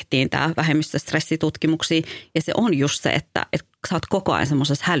kenelle tehtiin tämä vähemmistöstressitutkimuksia. Ja se on just se, että sä oot koko ajan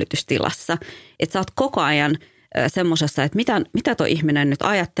semmoisessa hälytystilassa. Että sä oot koko ajan semmoisessa, että mitä tuo ihminen nyt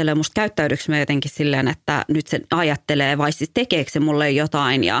ajattelee. Musta käyttäydyks mä jotenkin silleen, että nyt se ajattelee vai siis tekeekö se mulle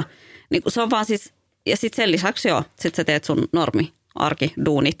jotain. Ja niin kuin se on vaan siis, ja sitten sen lisäksi sit sä teet sun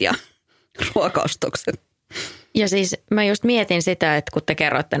normi-arkiduunit ja ruokaostokset. Ja siis mä just mietin sitä, että kun te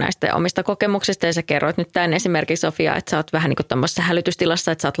kerroitte näistä omista kokemuksista ja sä kerroit nyt tämän esimerkiksi Sofia, että sä oot vähän niin kuin tämmöisessä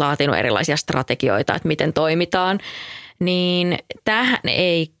hälytystilassa, että sä oot laatinut erilaisia strategioita, että miten toimitaan, niin tämähän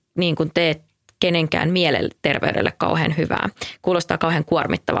ei niin kuin tee kenenkään mielenterveydelle kauhean hyvää. Kuulostaa kauhean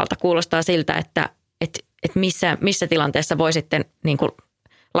kuormittavalta. Kuulostaa siltä, että missä tilanteessa voi sitten niin kuin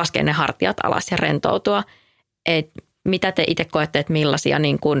laskea ne hartiat alas ja rentoutua. Et mitä te itse koette, että millaisia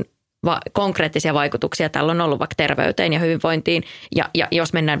niin kuin konkreettisia vaikutuksia tällä on ollut vaikka terveyteen ja hyvinvointiin. Ja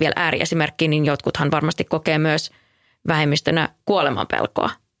jos mennään vielä ääriesimerkkiin, niin jotkuthan varmasti kokee myös vähemmistönä kuolemanpelkoa.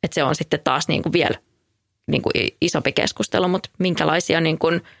 Että se on sitten taas niin kuin vielä niin kuin isompi keskustelu, mutta minkälaisia niin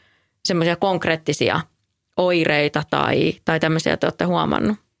kuin semmoisia konkreettisia oireita tai tämmöisiä te olette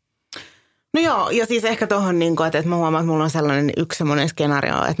huomannut? No joo, ja siis ehkä tuohon, niin että mä huomaan, että mulla on sellainen yksi semmoinen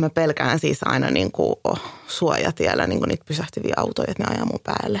skenaario, että mä pelkään siis aina niin kuin suojatiellä niin kuin niitä pysähtyviä autoja, että ne ajaa mun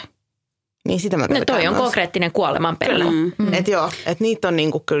päälle. Niin sitä mä pelkään. No toi on myös konkreettinen kuolemanpelko. Että joo, että niitä on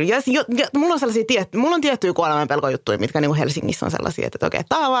niin kuin kyllä. Ja mulla on sellaisia mulla on tiettyjä kuolemanpelkojuttuja, mitkä niin kuin Helsingissä on sellaisia, että okei,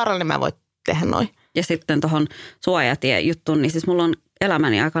 tää on vaarallinen, mä voin tehdä noin. Ja sitten tuohon suojatie-juttuun, niin siis mulla on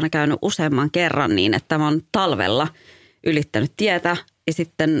elämäni aikana käynyt useamman kerran niin, että mä oon talvella ylittänyt tietä ja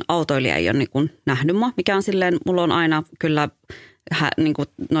sitten autoilija ei ole niin kuin nähnyt mua, mikä on silleen, mulla on aina kyllä niin kuin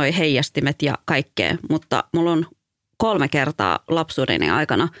noi heijastimet ja kaikkea, mutta mulla on 3 kertaa lapsuudeni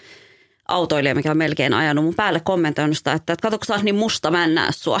aikana autoilija, mikä on melkein ajanut mun päälle kommentoinut sitä, että kato, kun sä oot niin musta, mä en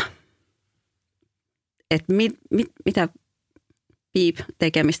näe sua. Että mitä piip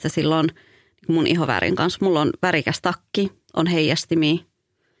tekemistä silloin mun ihovärin kanssa. Mulla on värikäs takki, on heijastimia,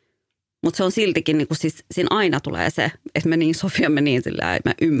 mutta se on siltikin, niin siis siinä aina tulee se, että Sofia, me niin sillä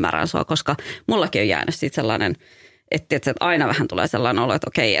mä ymmärrän sua, koska mullakin on jäänyt siitä sellainen, että aina vähän tulee sellainen olo, että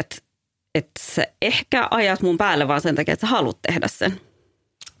okei, että sä ehkä ajat mun päälle vaan sen takia, että sä haluat tehdä sen.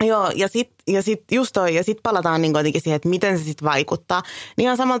 Joo, ja sit just toi, ja sitten palataan niin kuitenkin siihen, että miten se sitten vaikuttaa. Niin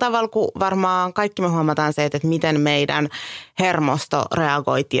ihan samalla tavalla kuin varmaan kaikki me huomataan se, että miten meidän hermosto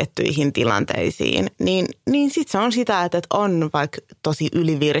reagoi tiettyihin tilanteisiin. Niin sitten se on sitä, että on vaikka tosi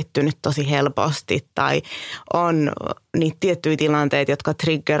ylivirittynyt tosi helposti tai on niitä tiettyjä tilanteita, jotka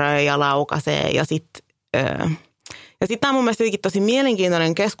triggeröi ja laukaisee ja sitten... Ja sitten tämä on mun mielestä tosi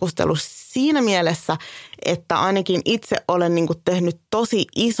mielenkiintoinen keskustelu siinä mielessä, että ainakin itse olen niinku tehnyt tosi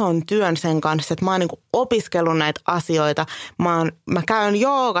ison työn sen kanssa, että mä oon niinku opiskellut näitä asioita. Mä käyn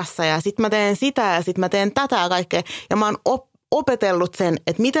joogassa ja sitten mä teen sitä ja sitten mä teen tätä ja kaikkea. Ja mä oon opetellut sen,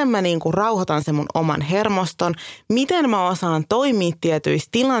 että miten mä niinku rauhoitan sen mun oman hermoston, miten mä osaan toimia tietyissä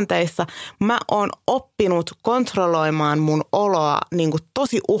tilanteissa. Mä oon oppinut kontrolloimaan mun oloa niinku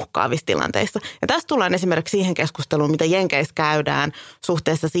tosi uhkaavissa tilanteissa. Ja tästä tullaan esimerkiksi siihen keskusteluun, mitä Jenkeissä käydään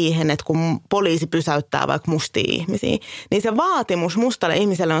suhteessa siihen, että kun poliisi pysäyttää vaikka mustia ihmisiä, niin se vaatimus mustalle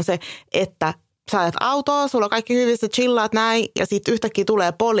ihmiselle on se, että sä ajat autoa, sulla on kaikki hyvissä, chillaat näin ja sitten yhtäkkiä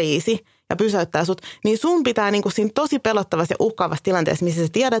tulee poliisi ja pysäyttää sut, niin sun pitää niinku siinä tosi pelottavassa ja uhkaavassa tilanteessa, missä sä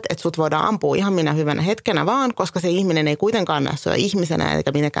tiedät, että sut voidaan ampua ihan minä hyvänä hetkenä vaan, koska se ihminen ei kuitenkaan näe sua ihmisenä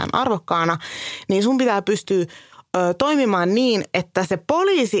eikä mitenkään arvokkaana, niin sun pitää pystyä toimimaan niin, että se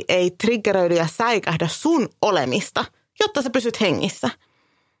poliisi ei triggeröidy ja säikähdä sun olemista, jotta sä pysyt hengissä.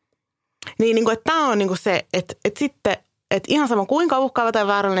 Niin että tää on niinku se, että sitten, että ihan sama kuinka uhkaava tai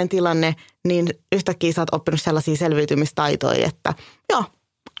vaarallinen tilanne, niin yhtäkkiä sä oot oppinut sellaisia selviytymistaitoja, että joo,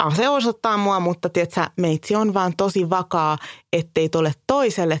 se osoittaa mua, mutta tiedätkö, meitsi on vaan tosi vakaa, ettei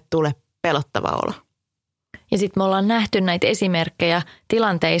toiselle tule pelottava olo. Ja sitten me ollaan nähty näitä esimerkkejä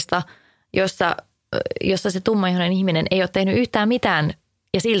tilanteista, jossa se tummaihoinen ihminen ei ole tehnyt yhtään mitään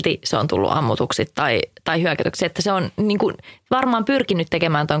ja silti se on tullut ammutuksi tai hyökätyksi. Että se on niin kuin varmaan pyrkinyt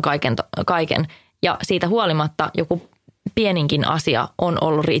tekemään ton kaiken ja siitä huolimatta joku pieninkin asia on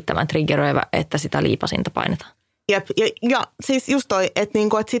ollut riittävän triggeröivä, että sitä liipasinta painetaan. Jep, ja siis just toi, että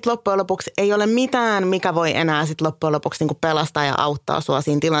sitten loppujen lopuksi ei ole mitään, mikä voi enää sitten loppujen lopuksi niinku pelastaa ja auttaa sua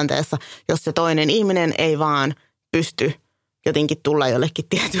siinä tilanteessa, jos se toinen ihminen ei vaan pysty jotenkin tulla jollekin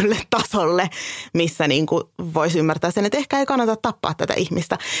tietylle tasolle, missä niinku voisi ymmärtää sen, että ehkä ei kannata tappaa tätä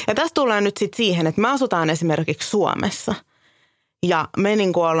ihmistä. Ja tässä tullaan nyt sitten siihen, että me asutaan esimerkiksi Suomessa ja me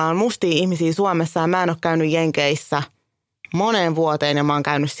niinku ollaan mustia ihmisiä Suomessa ja mä en ole käynyt Jenkeissä moneen vuoteen ja mä oon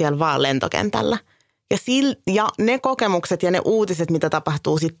käynyt siellä vaan lentokentällä. Ja ne kokemukset ja ne uutiset, mitä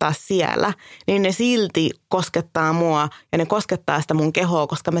tapahtuu sitten taas siellä, niin ne silti koskettaa mua ja ne koskettaa sitä mun kehoa,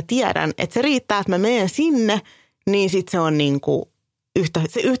 koska mä tiedän, että se riittää, että mä menen sinne, niin sitten se on niinku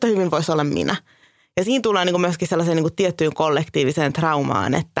yhtä hyvin voisi olla minä. Ja siinä tullaan niinku myöskin sellaiseen niinku tiettyyn kollektiiviseen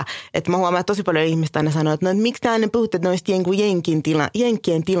traumaan, että mä huomaan, että tosi paljon ihmistä aina sanoo, että no, miksi te aina puhutte noista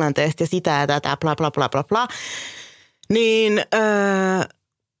jenkkien tilanteesta ja sitä ja tätä, bla bla bla bla bla. Niin,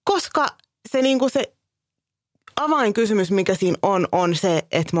 koska se niinku se avainkysymys, mikä siinä on se,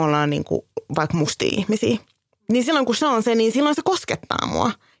 että me ollaan niinku vaikka mustia ihmisiä. Niin silloin kun se on se, niin silloin se koskettaa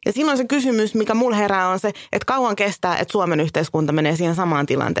mua. Ja silloin se kysymys, mikä mulla herää, on se, että kauan kestää, että Suomen yhteiskunta menee siihen samaan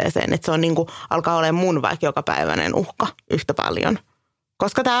tilanteeseen. Että se on niinku, alkaa olemaan mun vaikka jokapäiväinen uhka yhtä paljon.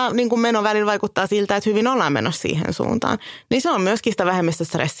 Koska tämä niinku menon välillä vaikuttaa siltä, että hyvin ollaan menossa siihen suuntaan. Niin se on myöskin sitä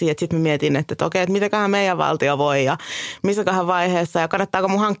vähemmistöstressiä, että sitten mä mietin, että okei, että mitäköhän meidän valtio voi ja missäköhän vaiheessa ja kannattaako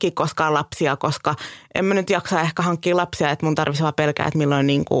mun hankkia koskaan lapsia, koska en mä nyt jaksa ehkä hankkia lapsia, että mun tarvitsisi vaan pelkää, että milloin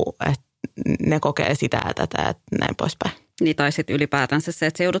niinku, että ne kokee sitä ja tätä, että näin poispäin. Niin tai sitten ylipäätänsä se,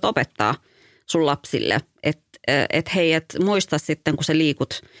 että sä joudut opettaa sun lapsille, että hei, et muista sitten, kun sä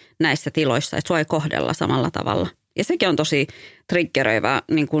liikut näissä tiloissa, että sua ei kohdella samalla tavalla. Ja sekin on tosi triggeröivää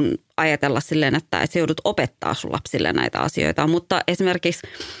niin kun ajatella silleen, että sä joudut opettaa sun lapsille näitä asioita. Mutta esimerkiksi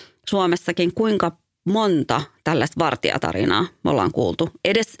Suomessakin kuinka monta tällaista vartijatarinaa me ollaan kuultu.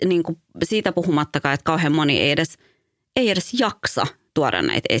 Edes niin kuin siitä puhumattakaan, että kauhean moni ei edes jaksa tuoda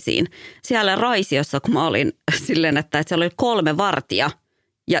näitä esiin. Siellä Raisiossa, kun mä olin silleen, että siellä oli 3 vartija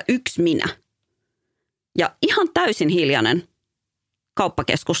ja 1 minä. Ja ihan täysin hiljainen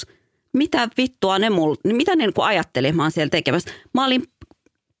kauppakeskus. Mitä vittua mitä ne ajatteli, mä oon siellä tekemässä.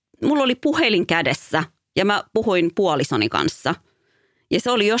 Mulla oli puhelin kädessä ja mä puhuin puolisoni kanssa. Ja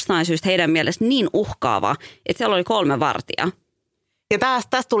se oli jostain syystä heidän mielestä niin uhkaava, että siellä oli 3 vartijaa. Ja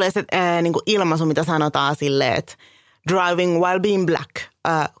tästä tulee se niin kuin ilmaisu, mitä sanotaan silleen, että driving while being black,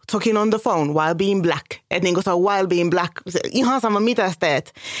 talking on the phone while being black. Että niin kuin se on while being black, ihan sama mitä sä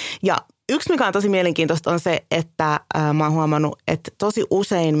teet. Ja yksi, mikä on tosi mielenkiintoista, on se, että mä oon huomannut, että tosi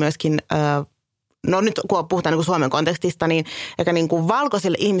usein myöskin, no nyt kun puhutaan niin kuin Suomen kontekstista, niin eikä niin kuin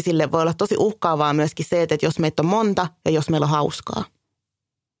valkoisille ihmisille voi olla tosi uhkaavaa myöskin se, että jos meitä on monta ja jos meillä on hauskaa.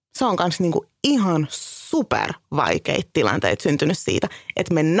 Se on myös niin kuin ihan super vaikeita tilanteita syntynyt siitä,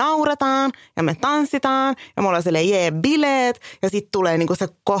 että me nauretaan ja me tanssitaan ja me ollaan silleen bileet ja sitten tulee niin kuin se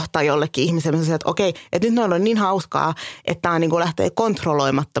kohta jollekin ihmiselle, että okei, että nyt noilla on niin hauskaa, että tämä niin kuin lähtee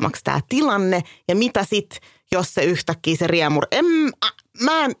kontrolloimattomaksi tämä tilanne ja mitä sitten, jos se yhtäkkiä se riemur,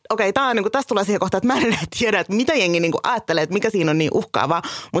 tää on niin kuin, tästä tulee siihen kohtaan, että mä en tiedä, että mitä jengi niin kuin ajattelee, että mikä siinä on niin uhkaavaa,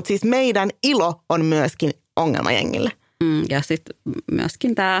 mutta siis meidän ilo on myöskin ongelma jengille. Ja sitten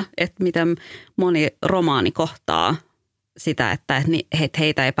myöskin tämä, että miten moni romaani kohtaa sitä, että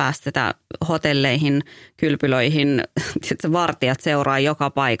heitä ei päästetä hotelleihin, kylpylöihin, vartijat seuraa joka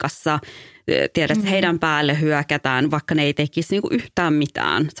paikassa. Tiedät, että heidän päälle hyökätään, vaikka ne ei tekisi niinku yhtään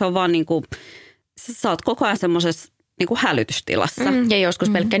mitään. Se on vaan niinku, sä oot koko ajan semmoisessa niinku hälytystilassa. Ja joskus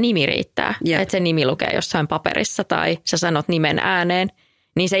pelkkä nimi riittää, että se nimi lukee jossain paperissa tai sä sanot nimen ääneen.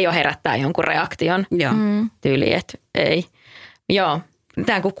 Niin se jo herättää jonkun reaktion tyyliin, että ei. Joo,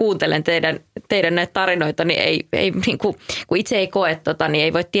 tämän kun kuuntelen teidän näitä tarinoita, niin ei niin kuin, kun itse ei koe niin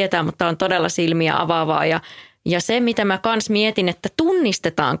ei voi tietää, mutta on todella silmiä avaavaa. Ja se, mitä mä kans mietin, että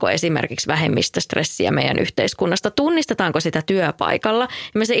tunnistetaanko esimerkiksi vähemmistöstressiä meidän yhteiskunnasta, tunnistetaanko sitä työpaikalla.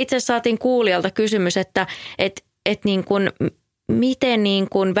 Ja me se itse saatiin kuulijalta kysymys, että niin kuin, miten niin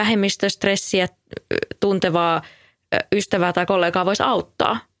kuin vähemmistöstressiä tuntevaa ystävää tai kollegaa voisi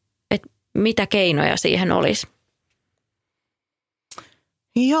auttaa? Että mitä keinoja siihen olisi?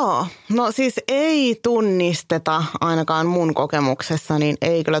 Joo, no siis ei tunnisteta, ainakaan mun kokemuksessa, niin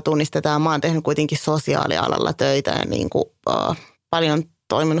ei kyllä tunnisteta. Mä oon tehnyt kuitenkin sosiaalialalla töitä ja niin kuin, paljon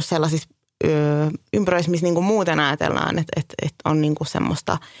toiminut sellaisissa ympyröissä, missä niin kuin muuten ajatellaan, että on niin kuin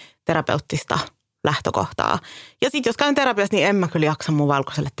semmoista terapeuttista lähtökohtaa. Ja sitten jos käyn terapiassa, niin en mä kyllä jaksa mun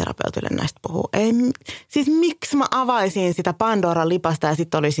valkoiselle terapeutille näistä puhua. Siis miksi mä avaisin sitä Pandoran lipasta ja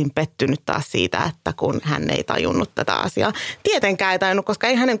sitten olisin pettynyt taas siitä, että kun hän ei tajunnut tätä asiaa. Tietenkään ei tajunnut, koska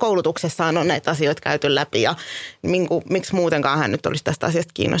ei hänen koulutuksessaan ole näitä asioita käyty läpi ja miksi muutenkaan hän nyt olisi tästä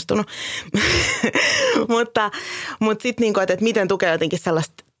asiasta kiinnostunut. mutta sitten niin että miten tukee jotenkin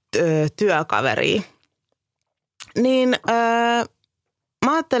sellaista työkaveria. Niin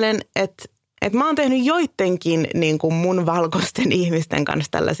mä ajattelen, että mä oon tehnyt joidenkin niin kuin mun valkoisten ihmisten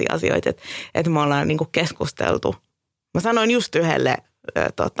kanssa tällaisia asioita, että me ollaan niin kuin keskusteltu. Mä sanoin just yhdelle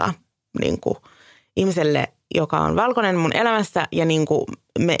niin kuin ihmiselle, joka on valkoinen mun elämässä ja niin kuin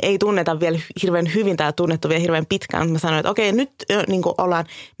me ei tunneta vielä hirveän hyvin tai tunnettu vielä hirveän pitkään. Mutta mä sanoin, että okei, nyt niin kuin ollaan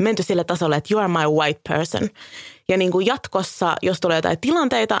menty sille tasolle, että you are my white person. Ja niin kuin jatkossa, jos tulee jotain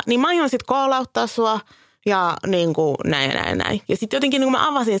tilanteita, niin mä aion sitten call-outtaa sua. Ja niin kuin näin. Ja sitten jotenkin niin kuin mä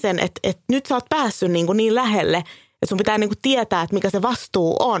avasin sen, että nyt sä oot päässyt niin lähelle, että sun pitää niin kuin tietää, että mikä se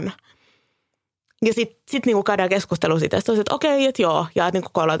vastuu on. Ja sitten niin kuin käydään keskustelua siitä. Sitten että okei, että joo. Ja niin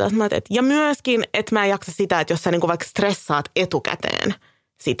kuin koulutaan. Ja myöskin, että mä en jaksa sitä, että jos sä niin kuin vaikka stressaat etukäteen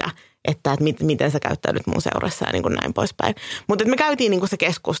sitä, että miten sä käyttäydyt mun seurassa ja niin kuin näin poispäin. Mutta me käytiin niin kuin se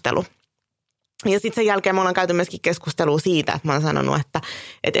keskustelu. Ja sitten sen jälkeen me ollaan käyty myöskin keskustelua siitä, että mä oon sanonut,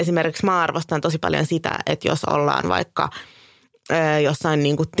 että esimerkiksi mä arvostan tosi paljon sitä, että jos ollaan vaikka jossain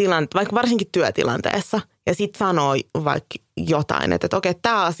niin kuin vaikka varsinkin työtilanteessa ja sitten sanoo vaikka jotain, että okei,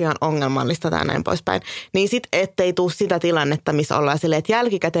 tämä asia on ongelmallista tai näin poispäin, niin sitten ettei tule sitä tilannetta, missä ollaan silleen, että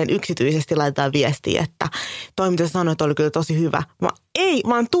jälkikäteen yksityisesti laitetaan viestiä, että toi mitä sä sanoit oli kyllä tosi hyvä.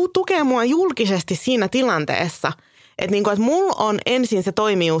 Vaan tuu tukea mua julkisesti siinä tilanteessa. Että niinku, et mulla on ensin se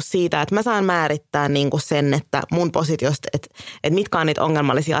toimijuus siitä, että mä saan määrittää niinku sen, että mun positiosta, että mitkä on niitä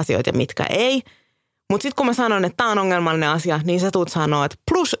ongelmallisia asioita ja mitkä ei. Mutta sitten kun mä sanon, että tämä on ongelmallinen asia, niin sä tuut sanoa, että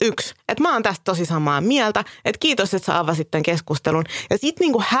 +1, että mä oon tästä tosi samaa mieltä, että kiitos, että sä avasit tämän keskustelun. Ja sitten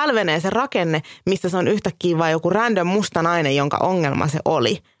niinku hälvenee se rakenne, missä se on yhtäkkiä vaan joku random musta nainen, jonka ongelma se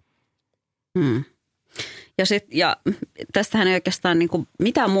oli. Ja tästähän ei oikeastaan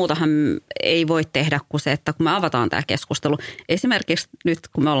mitään muutahan ei voi tehdä kuin se, että kun me avataan tämä keskustelu. Esimerkiksi nyt,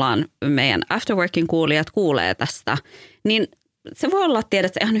 kun me ollaan meidän afterworkin kuulijat kuulee tästä, niin se voi olla,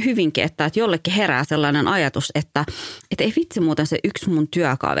 tiedät ihan hyvinkin, että jollekin herää sellainen ajatus, että ei vitsi muuten se yksi mun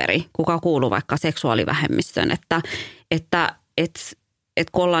työkaveri, kuka kuuluu vaikka seksuaalivähemmistöön, että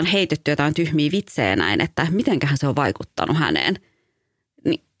kun ollaan heitetty jotain tyhmiä vitsejä näin, että mitenköhän se on vaikuttanut häneen.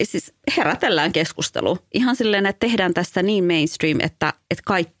 Niin siis herätellään keskustelu. Ihan silleen, että tehdään tästä niin mainstream, että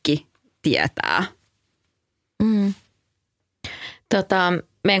kaikki tietää.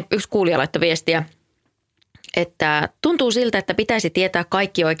 Meidän yksi kuulija laittoi viestiä, että tuntuu siltä, että pitäisi tietää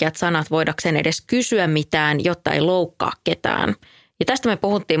kaikki oikeat sanat voidakseen edes kysyä mitään, jotta ei loukkaa ketään. Ja tästä me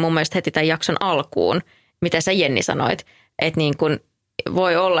puhuttiin mun mielestä heti tämän jakson alkuun, mitä sä Jenni sanoit, että niin kun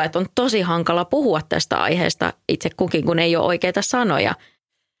voi olla, että on tosi hankala puhua tästä aiheesta itse kukin, kun ei ole oikeita sanoja.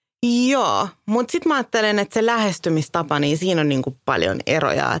 Joo, mutta sitten mä ajattelen, että se lähestymistapa, niin siinä on niinku paljon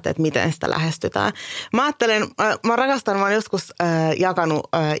eroja, että miten sitä lähestytään. Mä ajattelen, mä oon joskus jakanut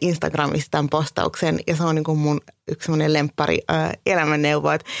Instagramissa tämän postauksen ja se on niinku mun yksi semmoinen lemppari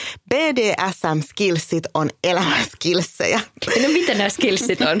elämänneuvo, että BDSM-skillsit on elämänskillsejä. No mitä nämä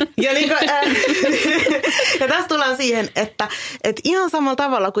skillsit on? Ja tässä tullaan siihen, että ihan samalla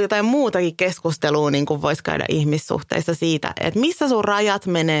tavalla kuin jotain muutakin keskustelua niin kuin voisi käydä ihmissuhteissa siitä, että missä sun rajat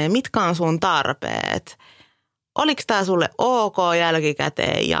menee, mitkä on sun tarpeet. Oliko tämä sulle ok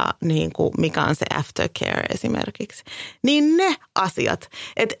jälkikäteen ja niin kuin mikä on se aftercare esimerkiksi. Niin ne asiat,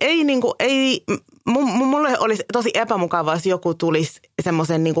 että mulle olisi tosi epämukavaa, jos joku tulisi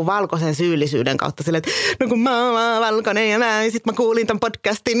semmoisen niin kuin valkoisen syyllisyyden kautta silleen, että no kun mä oon valkoinen ja näin, sit mä kuulin tämän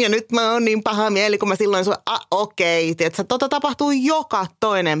podcastin ja nyt mä oon niin paha mieli, kun mä silloin okei, tiedätkö, tapahtuu joka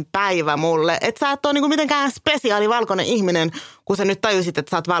toinen päivä mulle, että sä et ole niin kuin mitenkään spesiaali valkoinen ihminen, kun sä nyt tajusit, että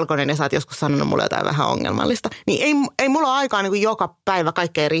sä oot valkoinen ja sä oot joskus sanonut mulle jotain vähän ongelmallista, niin ei mulla ole aikaa niin kuin joka päivä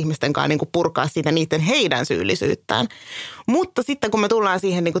kaikkien eri ihmisten kanssa niin kuin purkaa siitä niiden heidän syyllisyyttään. Mutta sitten kun me tullaan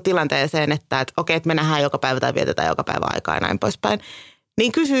siihen niin kuin tilanteeseen, että okei, että me nähdään joka päivä tai vietetään joka päivä aikaa ja näin poispäin,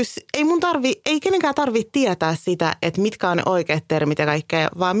 niin ei kenenkään tarvitse tietää sitä, että mitkä on ne oikeat termit ja kaikkea,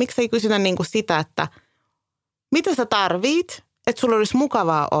 vaan miksei kysytä niin kuin sitä, että mitä sä tarvit, että sulla olisi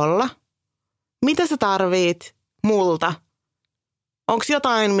mukavaa olla, mitä sä tarvit multa, onko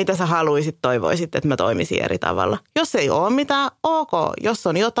jotain, mitä sä haluisit, toivoisit, että mä toimisin eri tavalla. Jos ei ole mitään, ok. Jos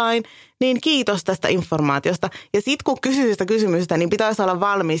on jotain, niin kiitos tästä informaatiosta. Ja sitten kun kysyy sitä kysymystä, niin pitäisi olla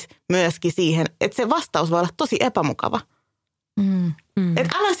valmis myöskin siihen, että se vastaus voi olla tosi epämukava.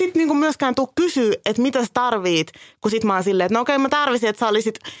 Että älä sitten niinku myöskään tuu kysyä, että mitä sä tarvit, kun sit mä oon silleen, että no okei, mä tarvisin, että sä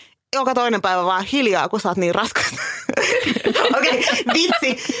olisit joka toinen päivä vaan hiljaa, kun sä oot niin raskas. Okei,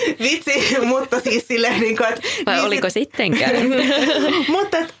 vitsi, mutta siis silleen niin kuin, että... Vai niin oliko sittenkään?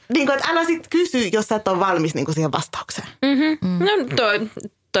 Mutta niin kuin, että älä sit kysy, jos sä et ole valmis niin kuin siihen vastaukseen. No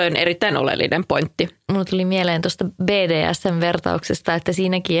toi on erittäin oleellinen pointti. Mulla tuli mieleen tuosta BDSM-vertauksesta, että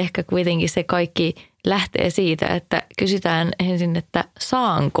siinäkin ehkä kuitenkin se kaikki lähtee siitä, että kysytään ensin, että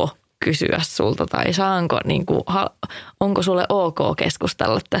saanko kysyä sulta tai saanko, niin kuin, onko sulle ok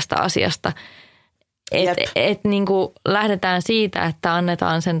keskustella tästä asiasta. Että niin kuin lähdetään siitä, että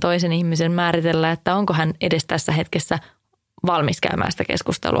annetaan sen toisen ihmisen määritellä, että onko hän edes tässä hetkessä valmis käymään sitä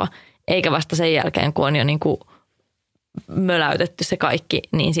keskustelua. Eikä vasta sen jälkeen, kun on jo niin kuin möläytetty se kaikki,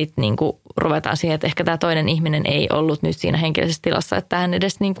 niin sitten niin kuin ruvetaan siihen, että ehkä tämä toinen ihminen ei ollut nyt siinä henkilöisessä tilassa, että hän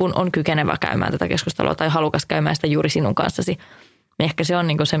edes niin kuin on kykenevä käymään tätä keskustelua tai halukas käymään sitä juuri sinun kanssasi. Ehkä se on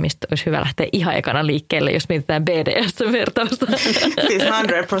niin kuin se, mistä olisi hyvä lähteä ihan ekana liikkeelle, jos mietitään BDS-vertausta. Siis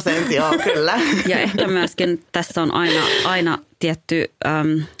 100% joo, kyllä. Ja ehkä myöskin tässä on aina tietty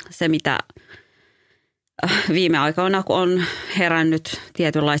se, mitä viime aikoina, kun on herännyt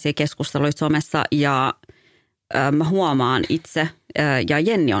tietynlaisia keskusteluita somessa ja mä huomaan itse, ja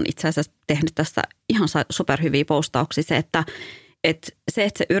Jenni on itse asiassa tehnyt tässä ihan superhyviä postauksia, se, että että sä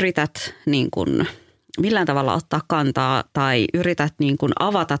yrität niin kuin millään tavalla ottaa kantaa tai yrität niin kuin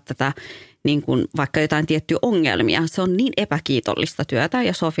avata tätä niin kuin vaikka jotain tiettyjä ongelmia. Se on niin epäkiitollista työtä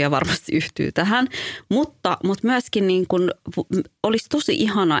ja Sofia varmasti yhtyy tähän, mutta myöskin niin kuin olisi tosi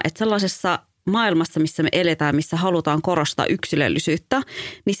ihanaa, että sellaisessa maailmassa, missä me eletään, missä halutaan korostaa yksilöllisyyttä,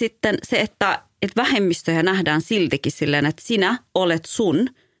 niin sitten se, että vähemmistöjä nähdään siltikin silleen, että sinä olet sun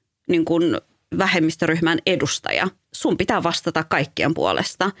niin kuin vähemmistöryhmän edustaja. Sun pitää vastata kaikkien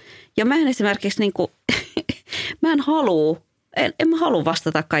puolesta. Ja mä en esimerkiksi niin kuin, en mä halua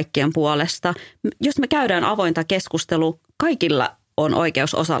vastata kaikkien puolesta. Jos me käydään avointa keskustelua, kaikilla on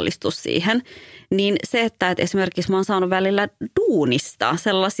oikeus osallistua siihen. Niin se, että esimerkiksi mä oon saanut välillä duunista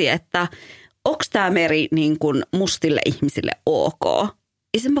sellaisia, että onko tämä meri niin kuin mustille ihmisille ok?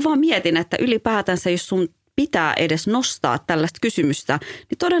 Ja sen mä vaan mietin, että ylipäätänsä jos sun pitää edes nostaa tällaista kysymystä,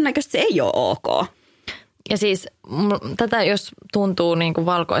 niin todennäköisesti se ei ole ok. Ja siis tätä jos tuntuu niin kuin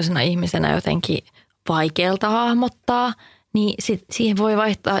valkoisena ihmisenä jotenkin vaikealta hahmottaa, niin siihen voi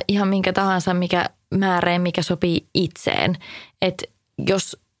vaihtaa ihan minkä tahansa mikä määreen, mikä sopii itseen. Että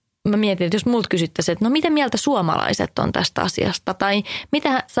jos mä mietin, että jos multa kysyttäisiin, että no mitä mieltä suomalaiset on tästä asiasta? Tai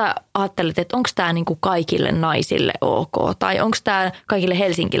mitä sä ajattelet, että onko tämä niinku kaikille naisille ok? Tai onko tämä kaikille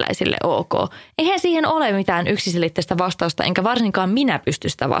helsinkiläisille ok? Eihän siihen ole mitään yksiselitteistä vastausta, enkä varsinkaan minä pysty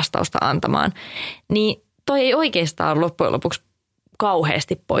sitä vastausta antamaan. Niin toi ei oikeastaan loppujen lopuksi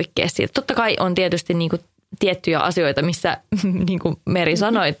kauheasti poikkea siitä. Totta kai on tietysti niinku tiettyjä asioita, missä niin kuin Meri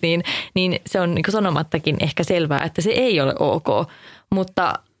sanoit, niin se on niin kuin sanomattakin ehkä selvää, että se ei ole ok.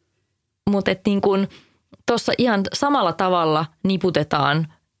 Mutta että niin kuin tuossa ihan samalla tavalla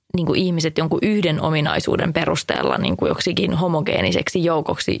niputetaan niin kuin ihmiset jonkun yhden ominaisuuden perusteella niin kuin joksikin homogeeniseksi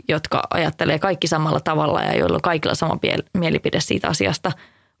joukoksi, jotka ajattelee kaikki samalla tavalla ja joilla on kaikilla sama mielipide siitä asiasta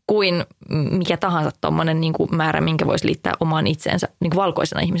kuin mikä tahansa tuommoinen niin kuin määrä, minkä voisi liittää omaan itseensä niin kuin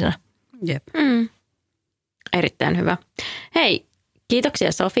valkoisena ihmisenä. Jep. Erittäin hyvä. Hei,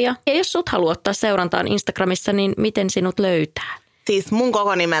 kiitoksia Sofia. Ja jos sut haluaa ottaa seurantaan Instagramissa, niin miten sinut löytää? Siis mun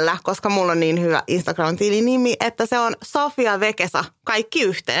koko nimellä, koska mulla on niin hyvä Instagram-tilinimi, että se on Sofia Vekesa. Kaikki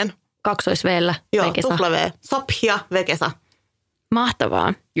yhteen. 2V-llä Vekesa. Joo, W. Sofia Vekesa.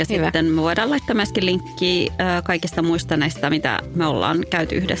 Mahtavaa. Ja hyvä. Sitten me voidaan laittaa myöskin linkkiä kaikista muista näistä, mitä me ollaan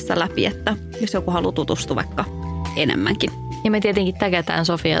käyty yhdessä läpi, että jos joku haluaa tutustua vaikka enemmänkin. Ja me tietenkin tägätään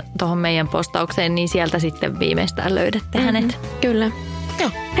Sofia tuohon meidän postaukseen, niin sieltä sitten viimeistään löydätte hänet. Kyllä. Joo.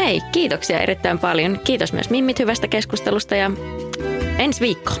 Hei, kiitoksia erittäin paljon. Kiitos myös Mimmit hyvästä keskustelusta ja ensi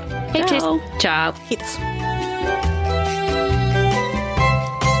viikko. Hei, ciao. Ciao. Kiitos.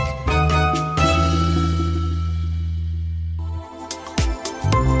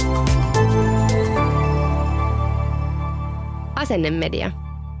 Asennemedia.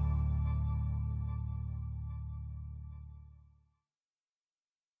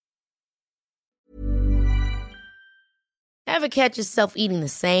 Ever catch yourself eating the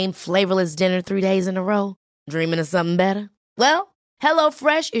same flavorless dinner 3 days in a row? Dreaming of something better? Well,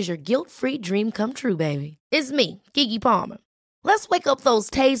 HelloFresh is your guilt-free dream come true, baby. It's me, Keke Palmer. Let's wake up those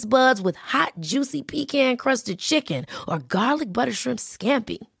taste buds with hot, juicy pecan-crusted chicken or garlic butter shrimp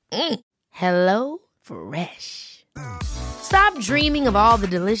scampi. Hello Fresh. Stop dreaming of all the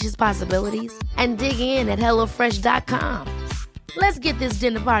delicious possibilities and dig in at HelloFresh.com. Let's get this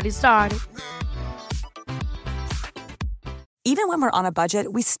dinner party started. Even when we're on a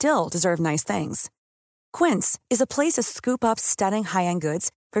budget, we still deserve nice things. Quince is a place to scoop up stunning high-end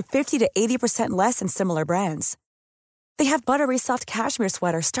goods for 50 to 80% less than similar brands. They have buttery soft cashmere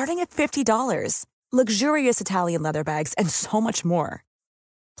sweaters starting at $50, luxurious Italian leather bags, and so much more.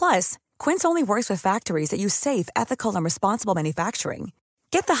 Plus, Quince only works with factories that use safe, ethical, and responsible manufacturing.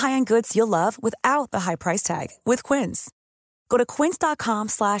 Get the high-end goods you'll love without the high price tag with Quince. Go to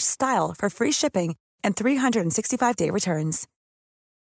quince.com/style for free shipping and 365-day returns.